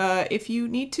gracefully if you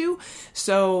need to.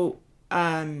 So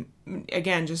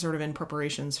again, just sort of in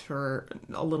preparations for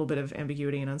a little bit of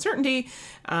ambiguity and uncertainty,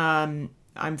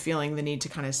 I'm feeling the need to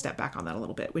kind of step back on that a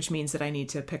little bit, which means that I need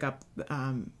to pick up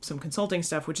some consulting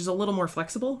stuff, which is a little more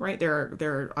flexible, right? There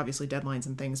are obviously deadlines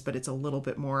and things, but it's a little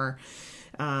bit more,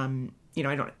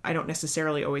 I don't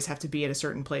necessarily always have to be at a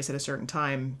certain place at a certain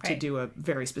time to do a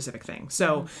very specific thing.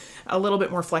 So a little bit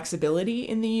more flexibility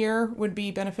in the year would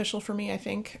be beneficial for me, I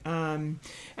think. And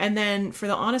then for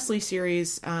the Honestly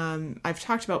series, I've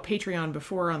talked about Patreon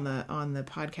before on the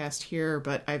podcast here,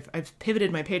 but I've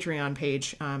pivoted my Patreon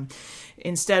page.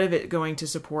 Instead of it going to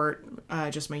support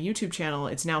just my YouTube channel,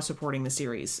 it's now supporting the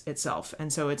series itself.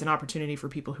 And so it's an opportunity for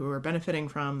people who are benefiting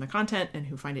from the content and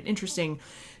who find it interesting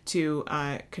to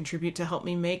contribute to help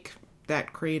me make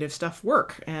that creative stuff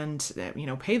work and,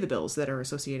 pay the bills that are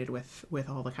associated with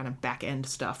all the kind of back end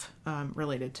stuff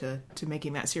related to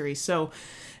making that series. So,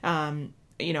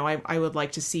 I would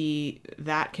like to see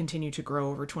that continue to grow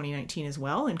over 2019 as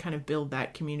well and kind of build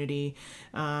that community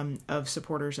of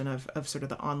supporters and of sort of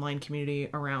the online community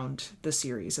around the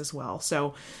series as well.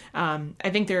 So I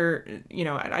think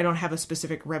I don't have a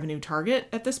specific revenue target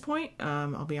at this point.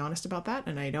 I'll be honest about that.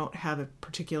 And I don't have a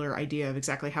particular idea of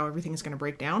exactly how everything is going to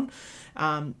break down.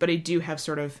 But I do have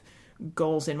sort of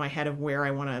goals in my head of where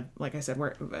I want to, like I said,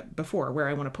 where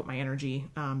I want to put my energy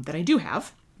that I do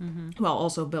have. While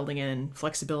also building in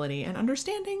flexibility and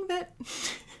understanding that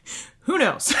who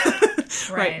knows?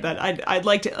 Right. But I'd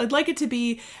like it to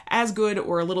be as good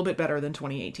or a little bit better than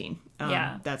 2018.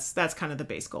 That's kind of the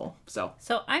base goal. So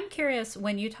I'm curious,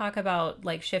 when you talk about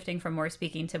like shifting from more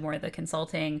speaking to more of the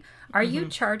consulting, are you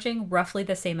charging roughly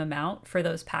the same amount for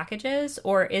those packages,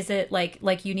 or is it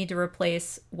like you need to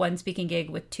replace one speaking gig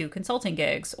with 2 consulting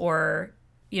gigs, or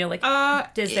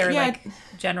is there like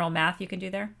general math you can do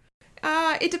there?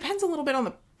 It depends a little bit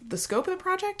on the scope of the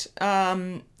project.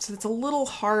 So it's a little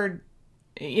hard.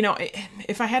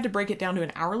 If I had to break it down to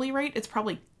an hourly rate, it's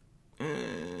probably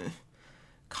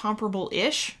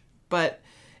comparable-ish, but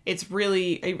it's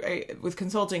really, with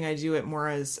consulting, I do it more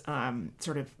as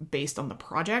sort of based on the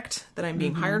project that I'm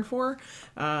being hired for,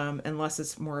 unless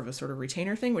it's more of a sort of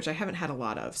retainer thing, which I haven't had a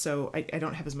lot of. So I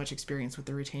don't have as much experience with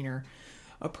the retainer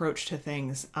approach to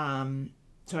things.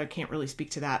 So I can't really speak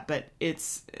to that, but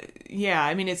it's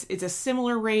a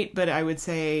similar rate, but I would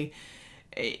say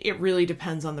it really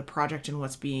depends on the project and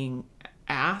what's being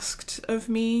asked of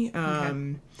me.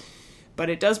 But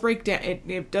it does break down.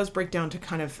 It does break down to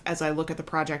kind of, as I look at the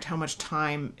project, how much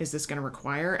time is this going to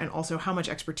require, and also how much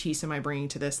expertise am I bringing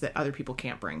to this that other people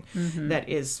can't bring, that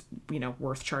is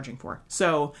worth charging for.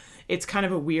 So it's kind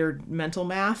of a weird mental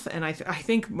math, and I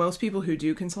think most people who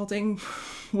do consulting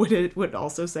would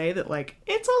also say that like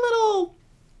it's a little,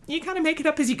 you kind of make it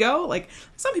up as you go. Like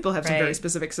some people have some very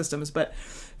specific systems, but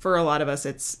for a lot of us,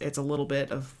 it's a little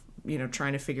bit of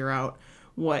trying to figure out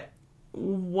what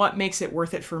makes it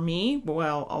worth it for me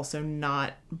while also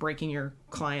not breaking your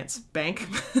client's bank.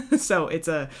 So it's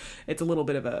a little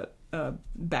bit of a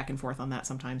back and forth on that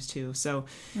sometimes too. So,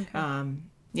 I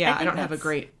don't have a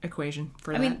great equation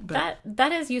for that. I mean,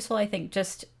 that is useful. I think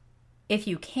just if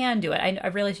you can do it, I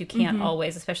realize you can't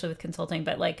always, especially with consulting,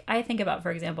 but like I think about,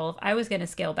 for example, if I was going to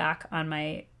scale back on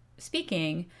my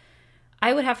speaking,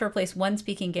 I would have to replace one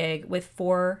speaking gig with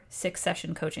 4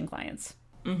 6-session coaching clients.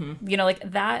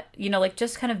 Like that, like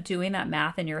just kind of doing that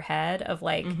math in your head of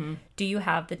like, do you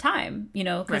have the time,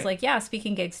 because like,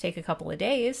 speaking gigs take a couple of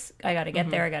days. I got to get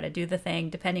there. I got to do the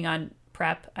thing. Depending on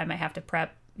prep, I might have to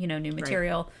prep, new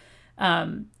material.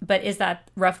 But is that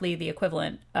roughly the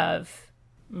equivalent of,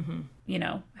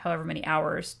 however many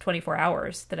hours, 24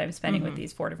 hours that I'm spending with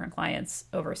these 4 different clients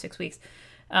over 6 weeks,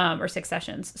 or 6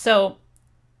 sessions. So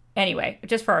anyway,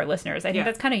 just for our listeners, I think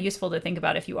that's kind of useful to think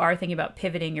about if you are thinking about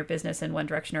pivoting your business in one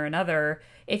direction or another.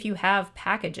 If you have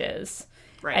packages,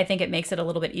 I think it makes it a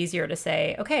little bit easier to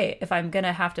say, okay, if I'm going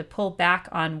to have to pull back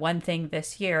on one thing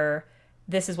this year,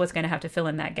 this is what's going to have to fill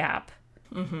in that gap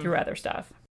through other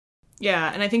stuff.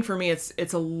 Yeah, and I think for me,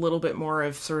 it's a little bit more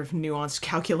of sort of nuanced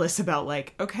calculus about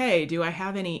like, okay, do I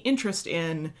have any interest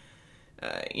in,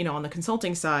 on the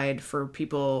consulting side for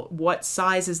people, what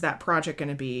size is that project going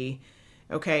to be?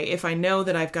 Okay, if I know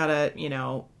that I've got a,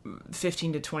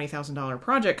 $15,000 to $20,000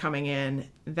 project coming in,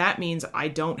 that means I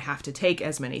don't have to take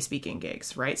as many speaking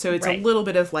gigs, right? So it's a little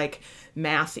bit of like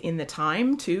math in the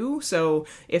time too. So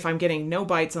if I'm getting no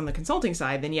bites on the consulting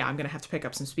side, then I'm going to have to pick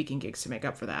up some speaking gigs to make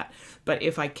up for that. But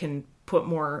if I can put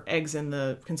more eggs in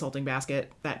the consulting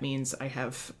basket, that means I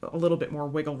have a little bit more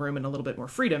wiggle room and a little bit more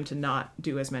freedom to not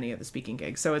do as many of the speaking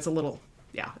gigs. So it's a little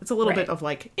bit of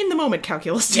like in the moment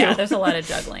calculus too. Yeah, there's a lot of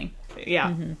juggling.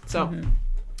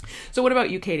 So what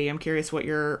about you, Katie? I'm curious what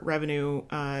your revenue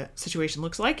situation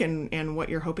looks like and what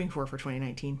you're hoping for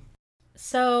 2019.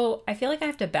 So I feel like I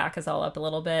have to back us all up a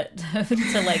little bit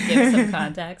to like give some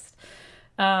context.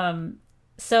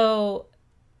 So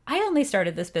I only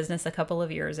started this business a couple of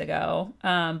years ago.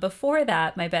 Before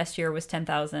that, my best year was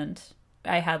 10,000.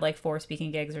 I had like 4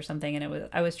 speaking gigs or something, and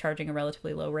I was charging a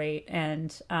relatively low rate.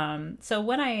 And so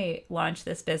when I launched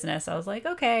this business, I was like,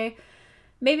 okay,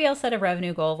 maybe I'll set a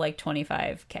revenue goal of like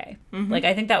 25K. Like,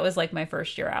 I think that was like my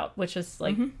first year out, which was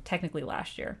like technically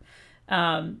last year.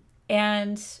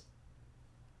 And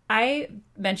I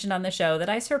mentioned on the show that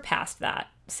I surpassed that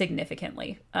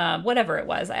significantly, whatever it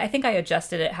was. I think I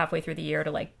adjusted it halfway through the year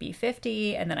to like be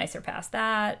 50, and then I surpassed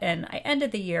that. And I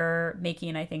ended the year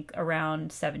making, I think, around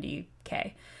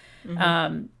 70K.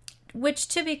 Which,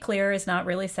 to be clear, is not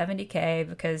really 70K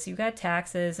because you got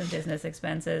taxes and business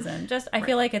expenses, and just I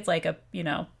feel like it's like a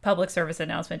public service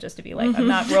announcement just to be like, I'm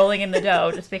not rolling in the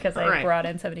dough just because I brought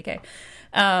in 70K.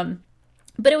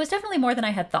 But it was definitely more than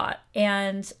I had thought,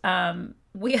 and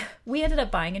we ended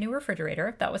up buying a new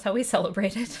refrigerator. That was how we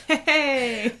celebrated.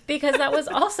 Hey! Because that was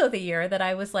also the year that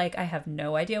I was like, I have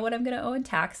no idea what I'm going to owe in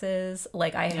taxes.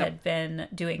 Like I had been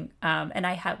doing, and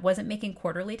I wasn't making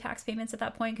quarterly tax payments at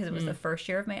that point because it was the first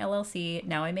year of my LLC.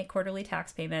 Now I make quarterly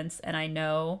tax payments, and I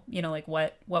know, like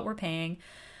what we're paying.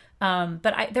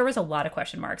 But there was a lot of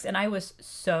question marks, and I was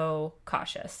so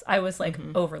cautious. I was like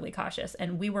overly cautious,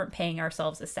 and we weren't paying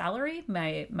ourselves a salary.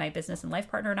 My business and life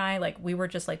partner and I, like, we were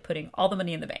just like putting all the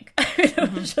money in the bank.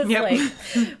 It was just like,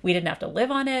 we didn't have to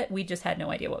live on it. We just had no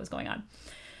idea what was going on.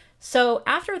 So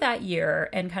after that year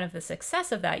and kind of the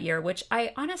success of that year, which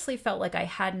I honestly felt like I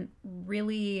hadn't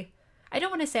really, I don't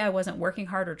want to say I wasn't working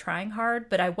hard or trying hard,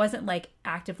 but I wasn't like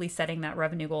actively setting that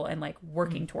revenue goal and like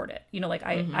working toward it. You know, like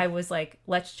I was like,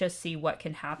 let's just see what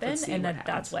can happen. And then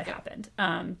that's what happened.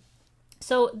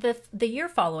 So the year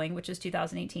following, which is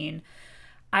 2018,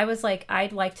 I was like,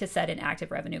 I'd like to set an active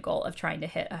revenue goal of trying to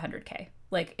hit 100K.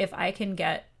 Like if I can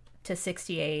get to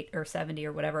 68 or 70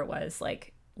 or whatever it was,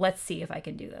 like, let's see if I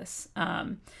can do this.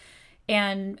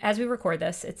 And as we record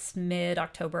this, it's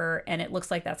mid-October, and it looks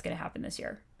like that's going to happen this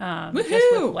year. Just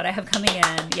with what I have coming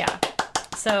in. Yeah.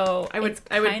 So I would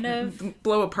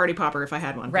blow a party popper if I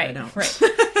had one, right, but I don't.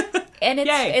 Right. And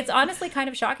it's honestly kind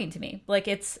of shocking to me. Like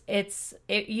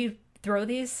you throw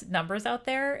these numbers out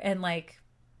there and like,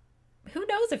 who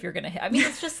knows if you're going to hit? I mean,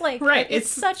 it's just like, right. It's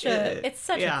such a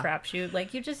crapshoot.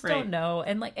 Like you just don't know.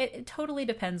 And like, it totally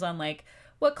depends on like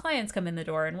what clients come in the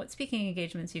door and what speaking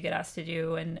engagements you get asked to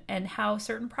do and how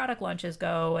certain product launches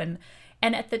go. And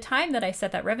at the time that I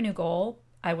set that revenue goal,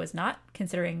 I was not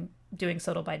considering doing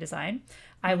Sodal by Design.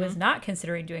 I was not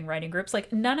considering doing writing groups.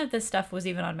 Like none of this stuff was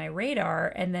even on my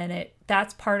radar. And then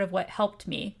that's part of what helped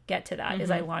me get to that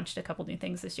is I launched a couple new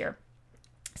things this year.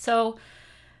 So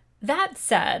that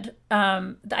said,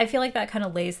 I feel like that kind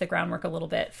of lays the groundwork a little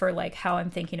bit for like how I'm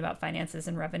thinking about finances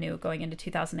and revenue going into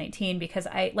 2019, because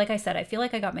like I said, I feel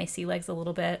like I got my sea legs a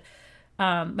little bit.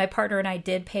 My partner and I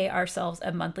did pay ourselves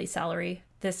a monthly salary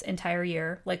this entire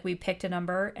year. Like we picked a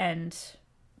number and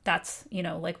that's, you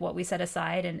know, like what we set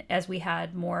aside. And as we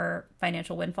had more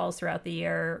financial windfalls throughout the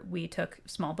year, we took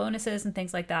small bonuses and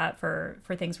things like that for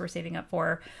things we're saving up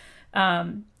for.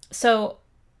 So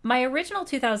my original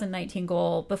 2019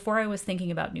 goal before I was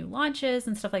thinking about new launches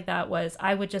and stuff like that was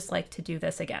I would just like to do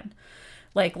this again.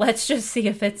 Like, let's just see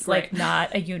if it's like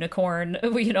not a unicorn,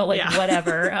 you know, like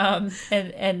whatever.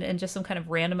 And just some kind of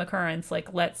random occurrence.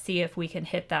 Like, let's see if we can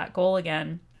hit that goal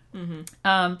again.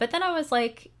 But then I was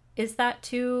like, is that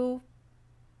too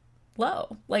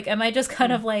low? Like, am I just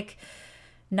kind of like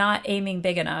not aiming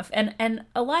big enough? And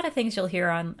a lot of things you'll hear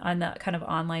on that kind of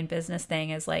online business thing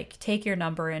is like, take your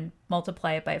number and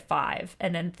multiply it by 5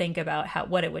 and then think about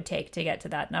what it would take to get to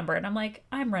that number. And I'm like,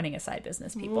 I'm running a side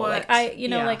business, people. What? Like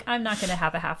like I'm not going to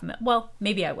have a $500,000. Well,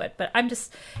 maybe I would, but I'm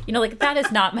just, you know, like that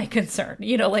is not my concern.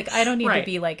 You know, like I don't need to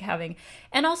be like having,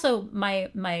 and also my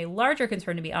larger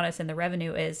concern, to be honest, in the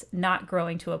revenue is not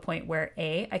growing to a point where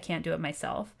I can't do it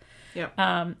myself. Yep.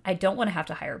 I don't want to have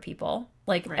to hire people.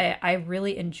 Like I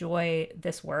really enjoy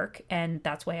this work and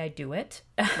that's why I do it.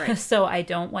 Right. So I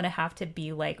don't want to have to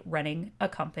be like running a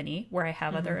company where I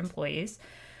have other employees.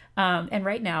 And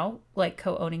right now, like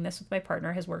co-owning this with my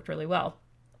partner has worked really well.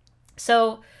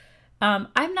 So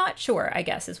I'm not sure, I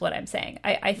guess is what I'm saying.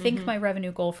 I think my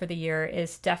revenue goal for the year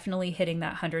is definitely hitting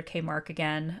that 100K mark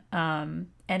again. And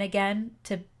again,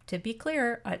 to be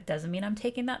clear, it doesn't mean I'm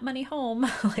taking that money home.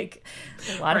 Like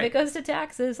a lot of it goes to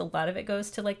taxes. A lot of it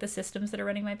goes to like the systems that are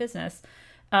running my business.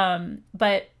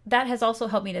 But that has also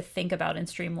helped me to think about and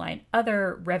streamline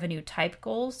other revenue type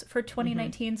goals for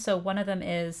 2019. So one of them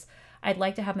is I'd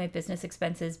like to have my business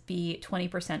expenses be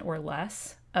 20% or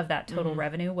less of that total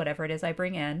revenue, whatever it is I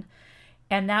bring in.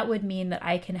 And that would mean that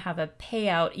I can have a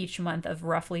payout each month of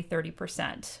roughly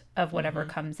 30% of whatever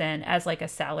comes in as like a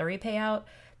salary payout,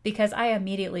 because I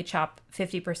immediately chop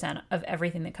 50% of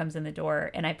everything that comes in the door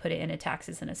and I put it in a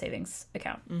taxes and a savings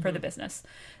account for the business.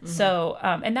 So,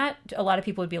 and that a lot of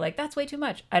people would be like, that's way too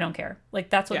much. I don't care.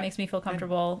 Like, that's what makes me feel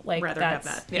comfortable. Like, rather have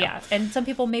that. Yeah. And some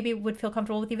people maybe would feel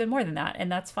comfortable with even more than that.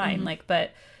 And that's fine. Like,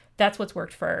 but that's what's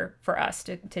worked for us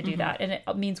to do that. And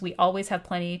it means we always have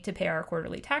plenty to pay our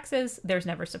quarterly taxes. There's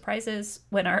never surprises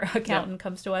when our accountant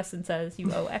comes to us and says,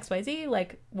 you owe XYZ,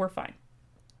 like we're fine.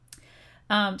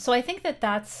 So I think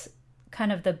that's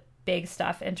kind of the big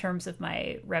stuff in terms of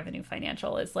my revenue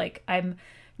financial is like, I'm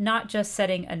not just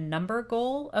setting a number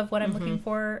goal of what I'm looking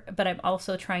for, but I'm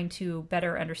also trying to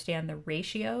better understand the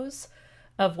ratios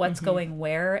of what's going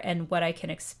where and what I can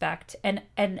expect. And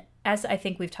as I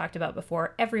think we've talked about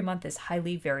before, every month is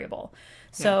highly variable.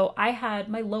 So I had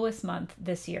my lowest month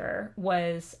this year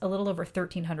was a little over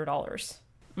 $1,300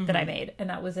 that I made. And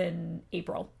that was in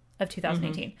April of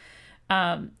 2018.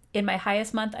 In my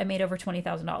highest month, I made over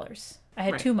 $20,000. I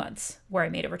had 2 months where I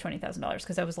made over $20,000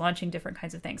 because I was launching different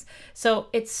kinds of things. So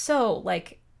it's so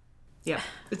like,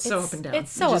 it's so up and down.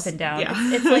 It's so up and down.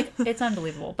 It's like, it's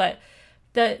unbelievable. But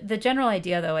The general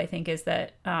idea, though, I think, is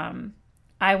that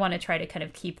I want to try to kind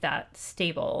of keep that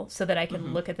stable so that I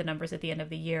can look at the numbers at the end of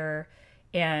the year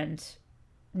and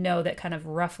know that kind of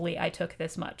roughly I took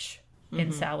this much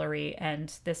in salary,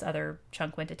 and this other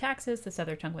chunk went to taxes, this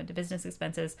other chunk went to business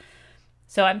expenses.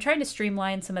 So I'm trying to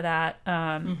streamline some of that.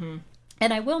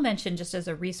 And I will mention, just as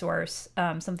a resource,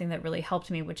 something that really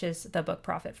helped me, which is the book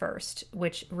Profit First,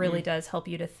 which really does help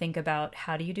you to think about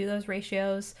how do you do those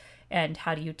ratios and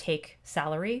how do you take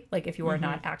salary, like if you are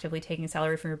not actively taking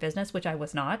salary from your business, which I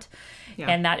was not. Yeah.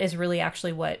 And that is really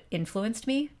actually what influenced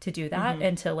me to do that,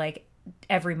 and to like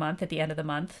every month at the end of the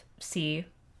month see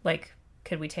like,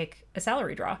 could we take a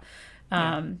salary draw?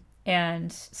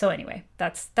 And so anyway,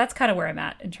 that's kind of where I'm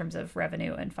at in terms of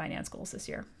revenue and finance goals this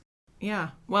year. Yeah.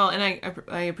 Well, and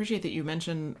I appreciate that you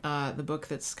mentioned the book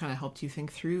that's kind of helped you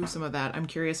think through some of that. I'm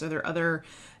curious, are there other,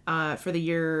 for the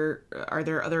year, are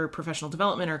there other professional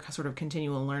development or sort of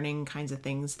continual learning kinds of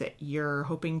things that you're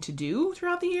hoping to do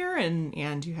throughout the year?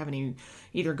 And do you have any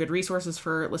either good resources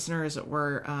for listeners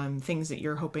or things that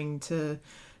you're hoping to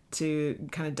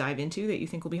kind of dive into that you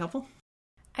think will be helpful?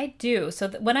 I do. So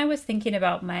when I was thinking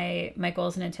about my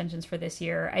goals and intentions for this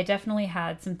year, I definitely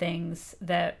had some things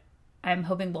that I'm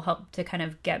hoping will help to kind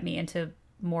of get me into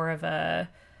more of a,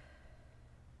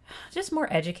 just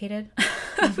more educated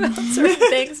about certain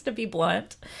things, to be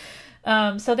blunt.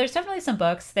 So there's definitely some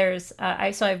books. There's,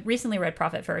 I recently read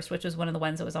Profit First, which was one of the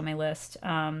ones that was on my list.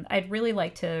 I'd really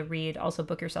like to read also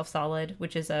Book Yourself Solid,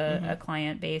 which is a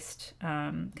client-based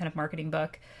kind of marketing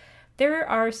book. There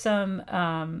are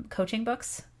some coaching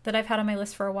books that I've had on my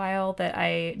list for a while that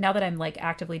now that I'm like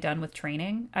actively done with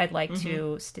training, I'd like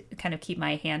to kind of keep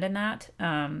my hand in that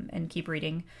and keep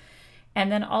reading.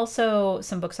 And then also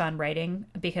some books on writing,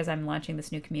 because I'm launching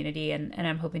this new community and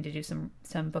I'm hoping to do some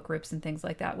book groups and things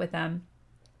like that with them.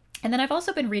 And then I've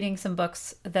also been reading some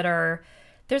books that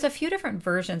there's a few different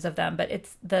versions of them, but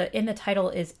in the title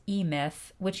is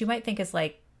E-Myth, which you might think is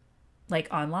like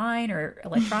online or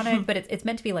electronic, but it's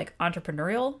meant to be like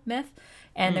entrepreneurial myth.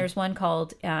 And there's one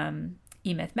called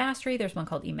E-Myth Mastery. There's one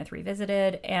called E-Myth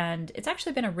Revisited. And it's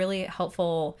actually been a really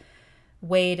helpful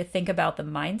way to think about the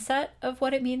mindset of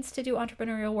what it means to do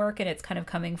entrepreneurial work. And it's kind of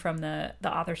coming from the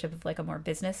authorship of like a more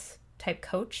business type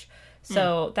coach.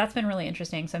 So that's been really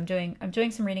interesting. So I'm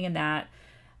doing some reading in that.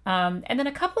 And then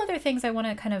a couple other things I want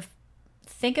to kind of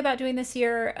think about doing this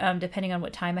year, depending on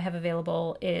what time I have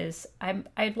available, is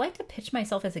I'd like to pitch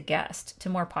myself as a guest to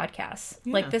more podcasts.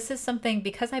 Yeah. Like this is something,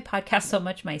 because I podcast so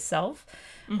much myself,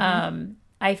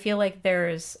 I feel like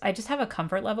I just have a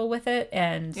comfort level with it,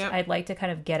 and I'd like to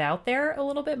kind of get out there a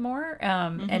little bit more.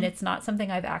 And it's not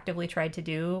something I've actively tried to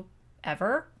do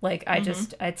ever. Like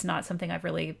it's not something I've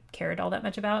really cared all that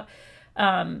much about.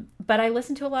 But I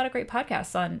listen to a lot of great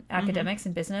podcasts on academics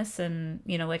and business, and,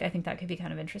 like, I think that could be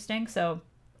kind of interesting. So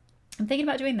I'm thinking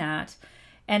about doing that.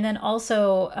 And then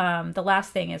also, the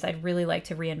last thing is I'd really like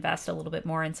to reinvest a little bit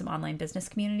more in some online business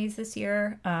communities this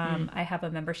year. I have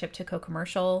a membership to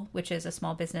Co-Commercial, which is a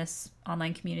small business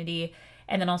online community,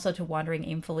 and then also to Wandering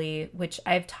Aimfully, which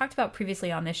I've talked about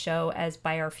previously on this show as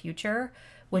By Our Future,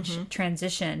 which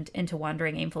transitioned into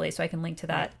Wandering Aimfully. So I can link to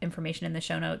that information in the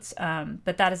show notes.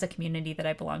 But that is a community that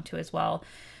I belong to as well.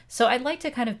 So I'd like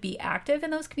to kind of be active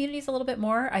in those communities a little bit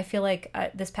more. I feel like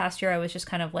this past year I was just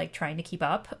kind of like trying to keep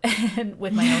up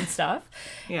with my own stuff.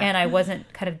 And I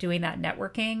wasn't kind of doing that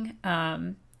networking.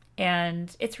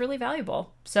 And it's really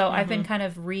valuable. So I've been kind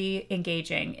of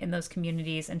re-engaging in those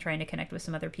communities and trying to connect with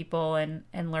some other people and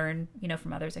learn,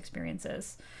 from others'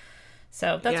 experiences.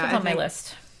 So that's what's on my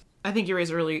list. I think you raise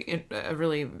a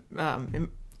really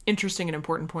interesting and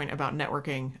important point about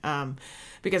networking,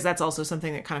 because that's also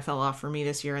something that kind of fell off for me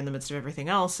this year in the midst of everything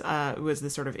else. Was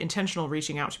this sort of intentional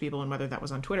reaching out to people, and whether that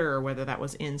was on Twitter or whether that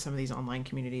was in some of these online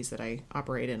communities that I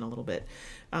operate in a little bit.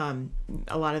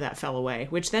 A lot of that fell away,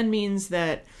 which then means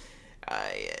that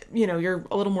you're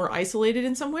a little more isolated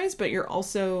in some ways, but you're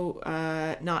also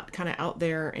not kind of out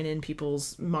there and in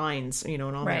people's minds, and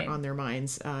on their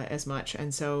minds as much.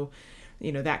 And so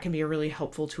that can be a really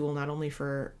helpful tool, not only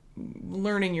for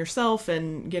learning yourself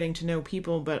and getting to know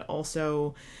people, but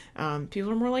also people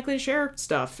are more likely to share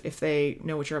stuff if they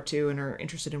know what you're up to and are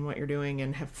interested in what you're doing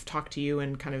and have talked to you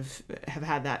and kind of have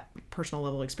had that personal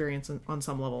level experience on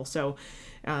some level. So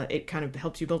it kind of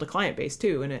helps you build a client base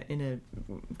too, in a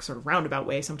sort of roundabout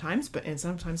way sometimes, but in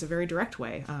sometimes a very direct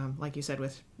way. Like you said,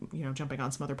 with jumping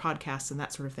on some other podcasts and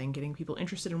that sort of thing, getting people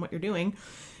interested in what you're doing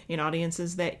in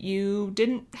audiences that you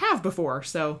didn't have before.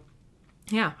 So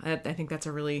yeah, I think that's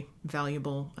a really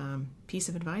valuable piece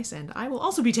of advice, and I will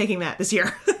also be taking that this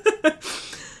year.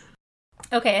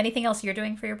 Okay, anything else you're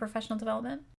doing for your professional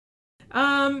development?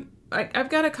 I've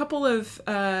got a couple of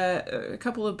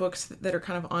books that are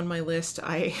kind of on my list.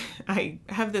 I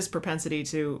have this propensity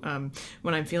to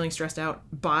when I'm feeling stressed out,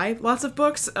 buy lots of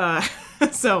books.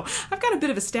 So I've got a bit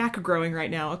of a stack growing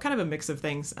right now, kind of a mix of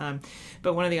things.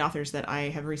 But one of the authors that I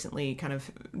have recently kind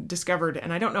of discovered,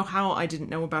 and I don't know how I didn't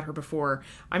know about her before.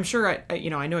 I'm sure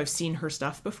I know I've seen her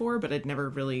stuff before, but I'd never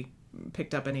really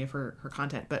picked up any of her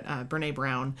content, but Brene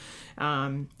Brown,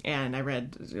 and I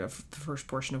read the first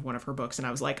portion of one of her books, and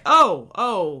I was like,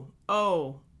 oh,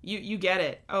 you get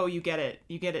it. Oh, you get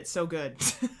it so good.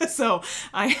 So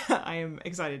I am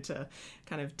excited to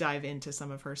kind of dive into some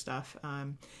of her stuff.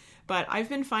 But I've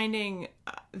been finding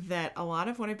that a lot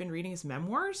of what I've been reading is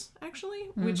memoirs,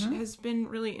 actually, which has been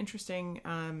really interesting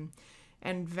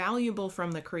and valuable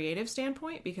from the creative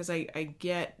standpoint, because I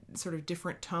get sort of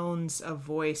different tones of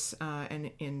voice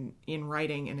and in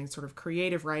writing and in sort of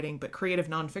creative writing, but creative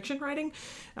nonfiction writing,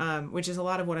 which is a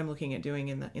lot of what I'm looking at doing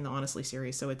in the Honestly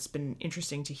series. So it's been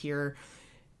interesting to hear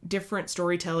different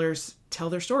storytellers tell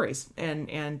their stories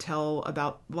and tell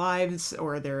about lives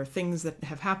or their things that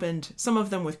have happened, some of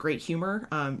them with great humor.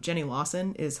 Jenny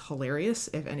Lawson is hilarious.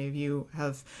 If any of you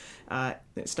have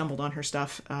stumbled on her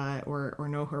stuff or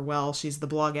know her well, she's the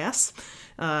Blogess.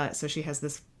 So she has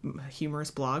this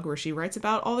humorous blog where she writes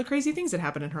about all the crazy things that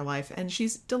happen in her life, and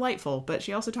she's delightful, but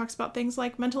she also talks about things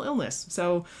like mental illness.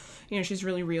 So, she's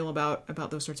really real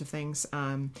about those sorts of things.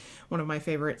 One of my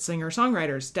favorite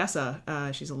singer-songwriters,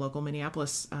 Dessa, she's a local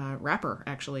Minneapolis rapper,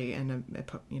 actually, and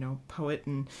a poet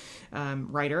and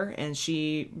writer, and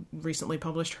she recently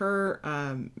published her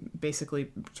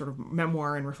basically sort of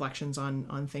memoir and reflections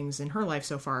on things in her life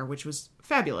so far, which was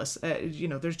fabulous.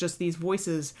 There's just these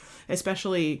voices,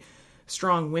 especially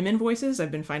strong women voices,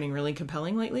 I've been finding really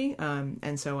compelling lately.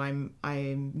 And so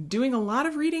I'm doing a lot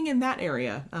of reading in that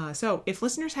area. So if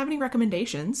listeners have any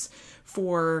recommendations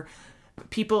for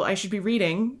people I should be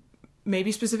reading,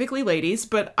 maybe specifically ladies,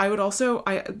 but I would also,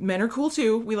 men are cool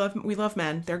too. We love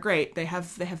men. They're great. They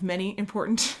have many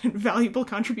important and valuable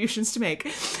contributions to make.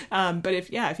 But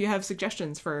if you have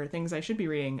suggestions for things I should be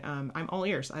reading, I'm all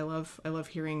ears. I love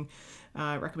hearing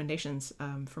recommendations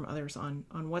from others on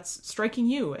what's striking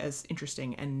you as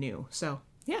interesting and new. So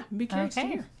yeah, I'd be curious to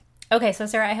hear. Okay, so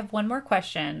Sarah, I have one more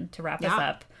question to wrap us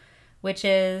up, which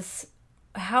is,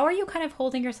 how are you kind of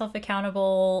holding yourself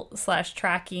accountable /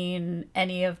 tracking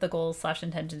any of the goals /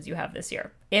 intentions you have this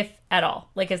year, if at all?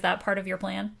 Like, is that part of your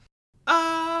plan?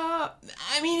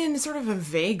 In sort of a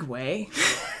vague way.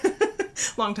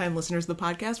 Longtime listeners of the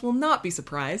podcast will not be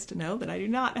surprised to know that I do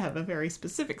not have a very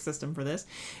specific system for this.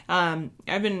 I've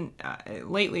been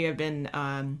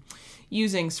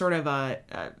using sort of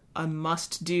a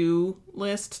must-do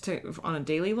list on a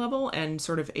daily level, and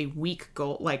sort of a week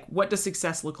goal, like what does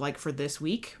success look like for this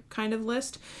week kind of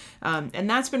list. And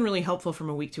that's been really helpful from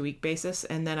a week-to-week basis.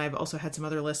 And then I've also had some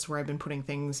other lists where I've been putting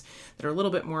things that are a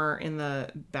little bit more in the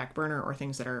back burner, or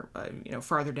things that are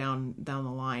farther down the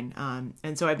line.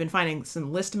 And so I've been finding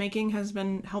some list making has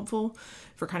been helpful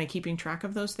for kind of keeping track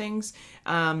of those things.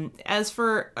 As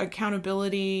for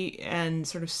accountability and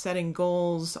sort of setting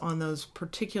goals on those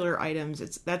particular items,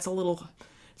 it's a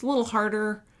little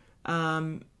harder,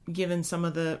 given some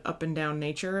of the up and down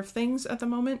nature of things at the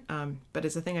moment. But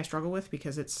it's a thing I struggle with,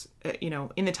 because it's,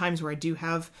 in the times where I do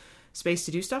have space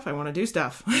to do stuff, I want to do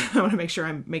stuff. I want to make sure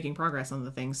I'm making progress on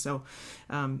the things. So,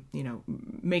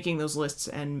 making those lists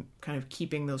and kind of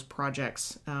keeping those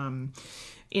projects,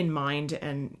 in mind,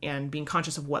 and being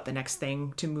conscious of what the next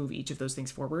thing to move each of those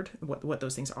things forward, what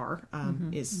those things are,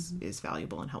 is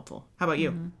valuable and helpful. How about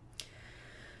you?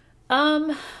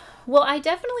 Well, I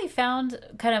definitely found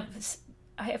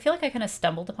I feel like I kind of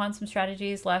stumbled upon some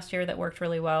strategies last year that worked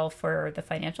really well for the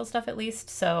financial stuff, at least.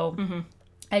 So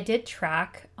I did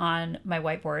track on my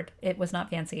whiteboard. It was not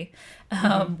fancy,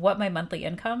 what my monthly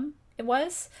income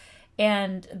was.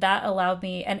 And that allowed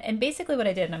me, and basically what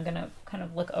I did, and I'm going to kind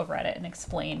of look over at it and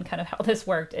explain kind of how this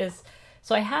worked, is,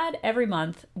 so I had every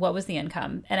month what was the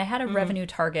income, and I had a revenue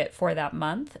target for that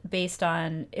month based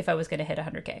on if I was going to hit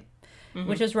 100K.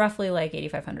 Which is roughly like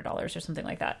 $8,500 or something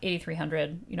like that,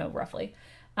 $8,300, roughly.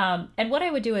 And what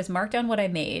I would do is mark down what I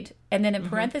made, and then in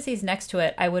parentheses next to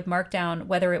it, I would mark down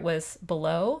whether it was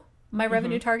below my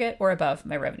revenue target or above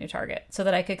my revenue target, so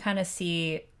that I could kind of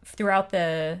see throughout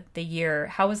the year,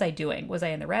 how was I doing? Was I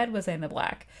in the red? Was I in the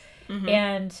black?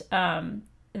 And then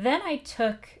I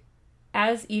took,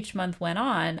 as each month went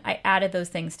on, I added those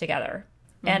things together.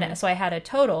 And so I had a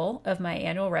total of my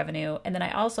annual revenue, and then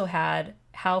I also had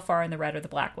how far in the red or the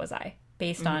black was I,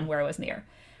 based on where I was near.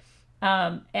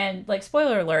 And like,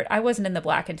 spoiler alert, I wasn't in the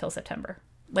black until September.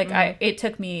 Like it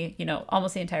took me,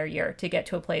 almost the entire year to get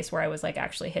to a place where I was like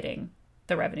actually hitting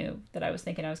the revenue that I was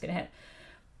thinking I was going to hit.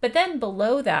 But then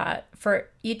below that, for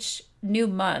each new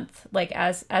month, like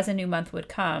as a new month would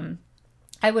come,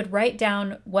 I would write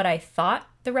down what I thought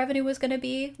the revenue was going to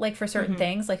be, like for certain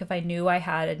things, like if I knew I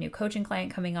had a new coaching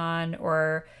client coming on,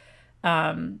 or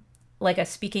like a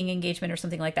speaking engagement or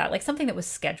something like that, like something that was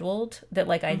scheduled that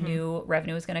like I knew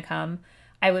revenue was going to come,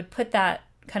 I would put that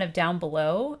kind of down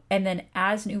below. And then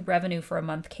as new revenue for a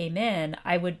month came in,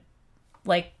 I would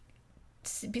like,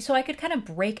 so I could kind of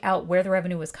break out where the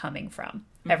revenue was coming from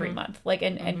every month, like,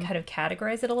 and kind of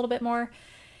categorize it a little bit more.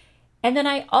 And then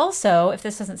I also, if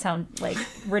this doesn't sound like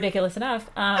ridiculous enough,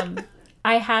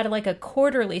 I had like a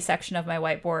quarterly section of my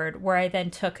whiteboard where I then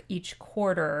took each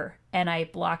quarter and I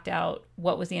blocked out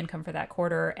what was the income for that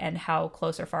quarter and how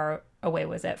close or far away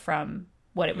was it from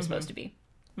what it was supposed to be.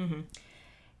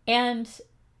 And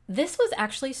this was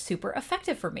actually super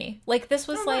effective for me. Like this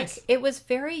was nice. It was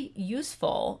very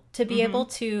useful to be able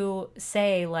to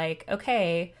say like,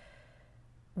 okay,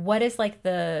 what is like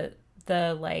the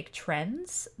like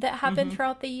trends that happen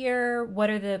throughout the year? What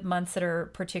are the months that are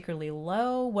particularly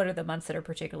low? What are the months that are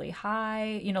particularly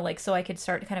high? You know, like, so I could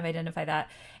start to kind of identify that.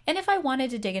 And if I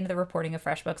wanted to dig into the reporting of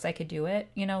FreshBooks, I could do it,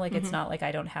 you know, like it's not like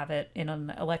I don't have it in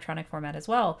an electronic format as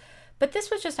well. But this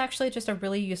was just actually just a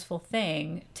really useful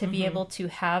thing to be able to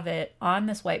have it on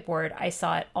this whiteboard. I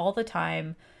saw it all the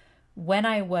time when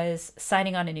I was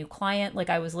signing on a new client. Like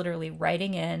I was literally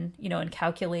writing in, you know, and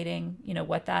calculating, you know,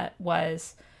 what that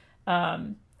was.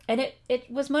 And it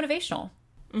was motivational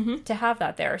to have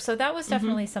that there. So that was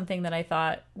definitely something that I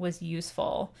thought was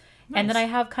useful. Nice. And then I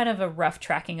have kind of a rough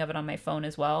tracking of it on my phone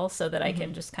as well, so that I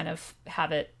can just kind of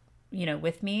have it, you know,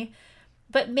 with me.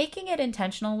 But making it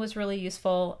intentional was really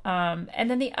useful. And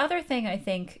then the other thing I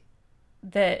think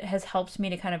that has helped me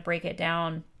to kind of break it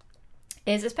down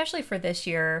is, especially for this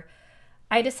year,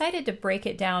 I decided to break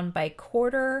it down by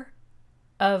quarter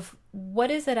of what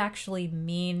does it actually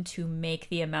mean to make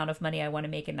the amount of money I want to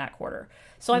make in that quarter.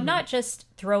 So I'm not just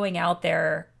throwing out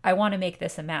there, I want to make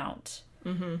this amount.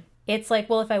 It's like,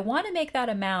 well, if I want to make that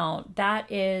amount, that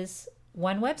is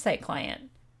 1 website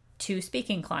client, 2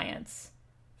 speaking clients,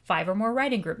 5 or more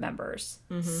writing group members,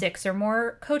 6 or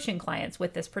more coaching clients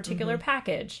with this particular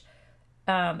package,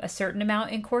 a certain amount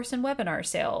in course and webinar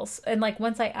sales. And like,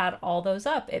 once I add all those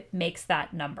up, it makes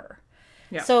that number.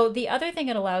 Yeah. So the other thing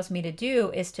it allows me to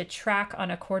do is to track on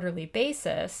a quarterly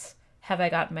basis. Have I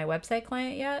gotten my website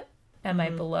client yet? Am I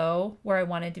below where I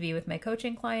wanted to be with my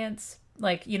coaching clients?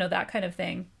 Like, you know, that kind of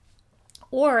thing.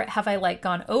 Or have I like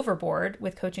gone overboard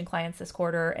with coaching clients this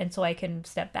quarter, and so I can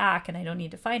step back and I don't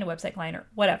need to find a website client or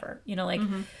whatever, you know, like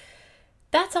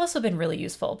that's also been really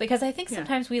useful, because I think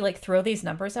sometimes we like throw these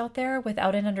numbers out there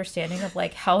without an understanding of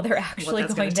like how they're actually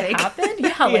going to happen.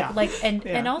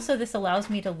 And also this allows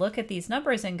me to look at these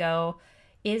numbers and go,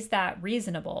 is that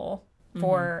reasonable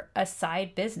for a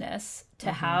side business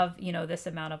to have, you know, this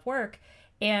amount of work?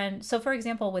 And so, for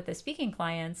example, with the speaking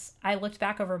clients, I looked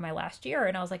back over my last year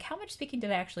and I was like, how much speaking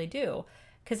did I actually do?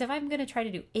 Because if I'm going to try to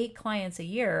do 8 clients a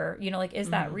year, you know, like, is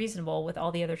that reasonable with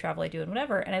all the other travel I do and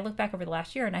whatever? And I look back over the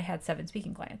last year and I had 7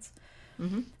 speaking clients.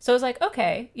 So I was like,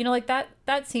 okay, you know, like that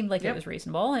seemed like it was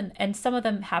reasonable. And some of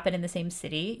them happen in the same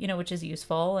city, you know, which is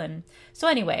useful. And so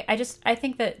anyway, I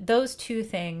think that those 2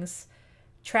 things,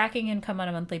 tracking income on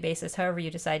a monthly basis, however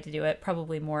you decide to do it,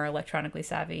 probably more electronically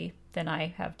savvy than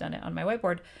I have done it on my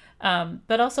whiteboard.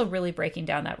 But also really breaking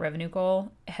down that revenue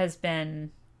goal has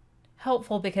been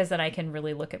helpful, because then I can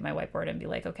really look at my whiteboard and be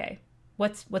like, okay,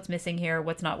 what's missing here?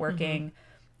 What's not working?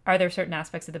 Are there certain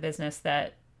aspects of the business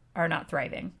that are not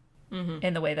thriving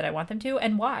in the way that I want them to?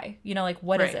 And why? You know, like,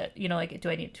 what is it? You know, like, do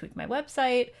I need to tweak my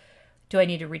website? Do I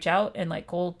need to reach out and like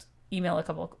cold email a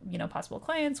couple, you know, possible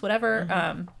clients,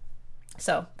 whatever?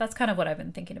 So that's kind of what I've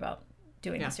been thinking about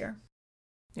doing this year.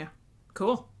 Yeah.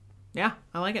 Cool. Yeah.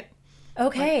 I like it.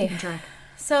 Okay.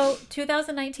 So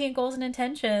 2019 goals and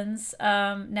intentions.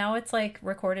 Now it's like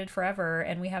recorded forever,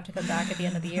 and we have to come back at the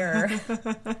end of the year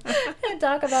and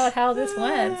talk about how this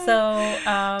went.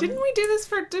 So did we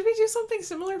do something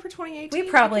similar for 2018? We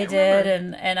probably did.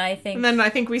 And I think, and then I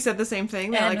think we said the same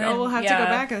thing. Like, we'll have to go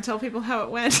back and tell people how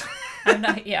it went. I'm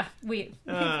not. Yeah, we've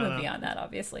moved beyond that,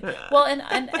 obviously. Well, and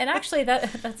actually,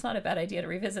 that's not a bad idea to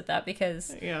revisit that,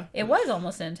 because it was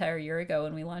almost an entire year ago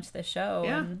when we launched this show,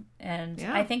 and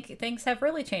I think things have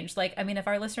really changed. Like, I mean, if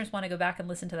our listeners want to go back and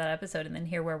listen to that episode and then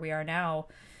hear where we are now,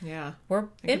 we're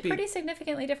in pretty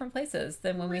significantly different places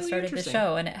than when we started the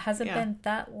show, and it hasn't been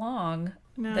that long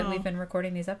that we've been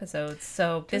recording these episodes.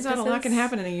 So businesses, a lot can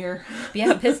happen in a year.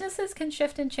 Businesses can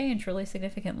shift and change really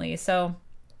significantly. So.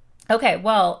 Okay,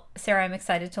 well, Sarah, I'm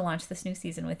excited to launch this new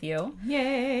season with you.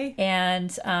 Yay!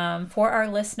 And for our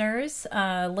listeners,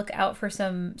 look out for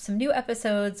some new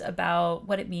episodes about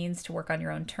what it means to work on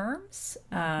your own terms,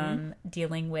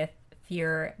 dealing with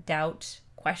fear, doubt,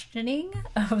 questioning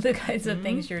of the kinds of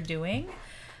things you're doing.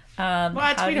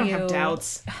 What? We don't have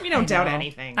doubts. We don't doubt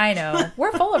anything. I know.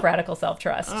 We're full of radical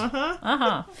self-trust. All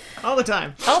the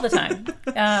time. All the time.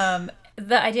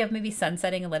 The idea of maybe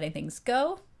sunsetting and letting things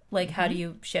go. Like, how do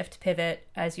you shift, pivot?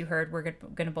 As you heard, we're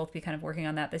going to both be kind of working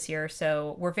on that this year.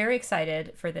 So we're very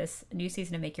excited for this new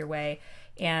season of Make Your Way.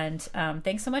 And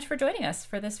thanks so much for joining us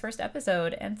for this first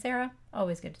episode. And Sarah,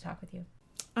 always good to talk with you.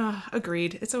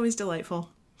 Agreed. It's always delightful.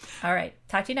 All right.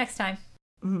 Talk to you next time.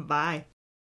 Bye.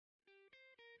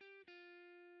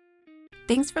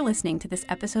 Thanks for listening to this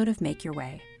episode of Make Your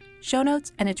Way. Show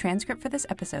notes and a transcript for this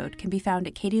episode can be found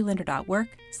at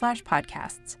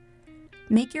katielinder.work/podcasts.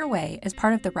 Make Your Way is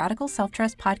part of the Radical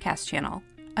Self-Trust podcast channel,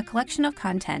 a collection of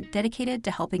content dedicated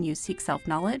to helping you seek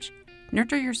self-knowledge,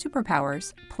 nurture your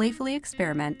superpowers, playfully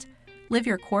experiment, live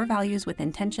your core values with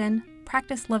intention,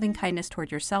 practice loving kindness toward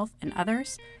yourself and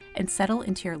others, and settle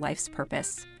into your life's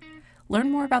purpose. Learn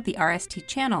more about the RST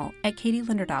channel at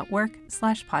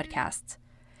katielinder.work/podcasts.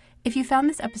 If you found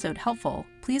this episode helpful,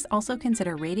 please also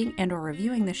consider rating and/or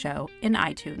reviewing the show in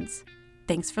iTunes.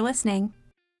 Thanks for listening.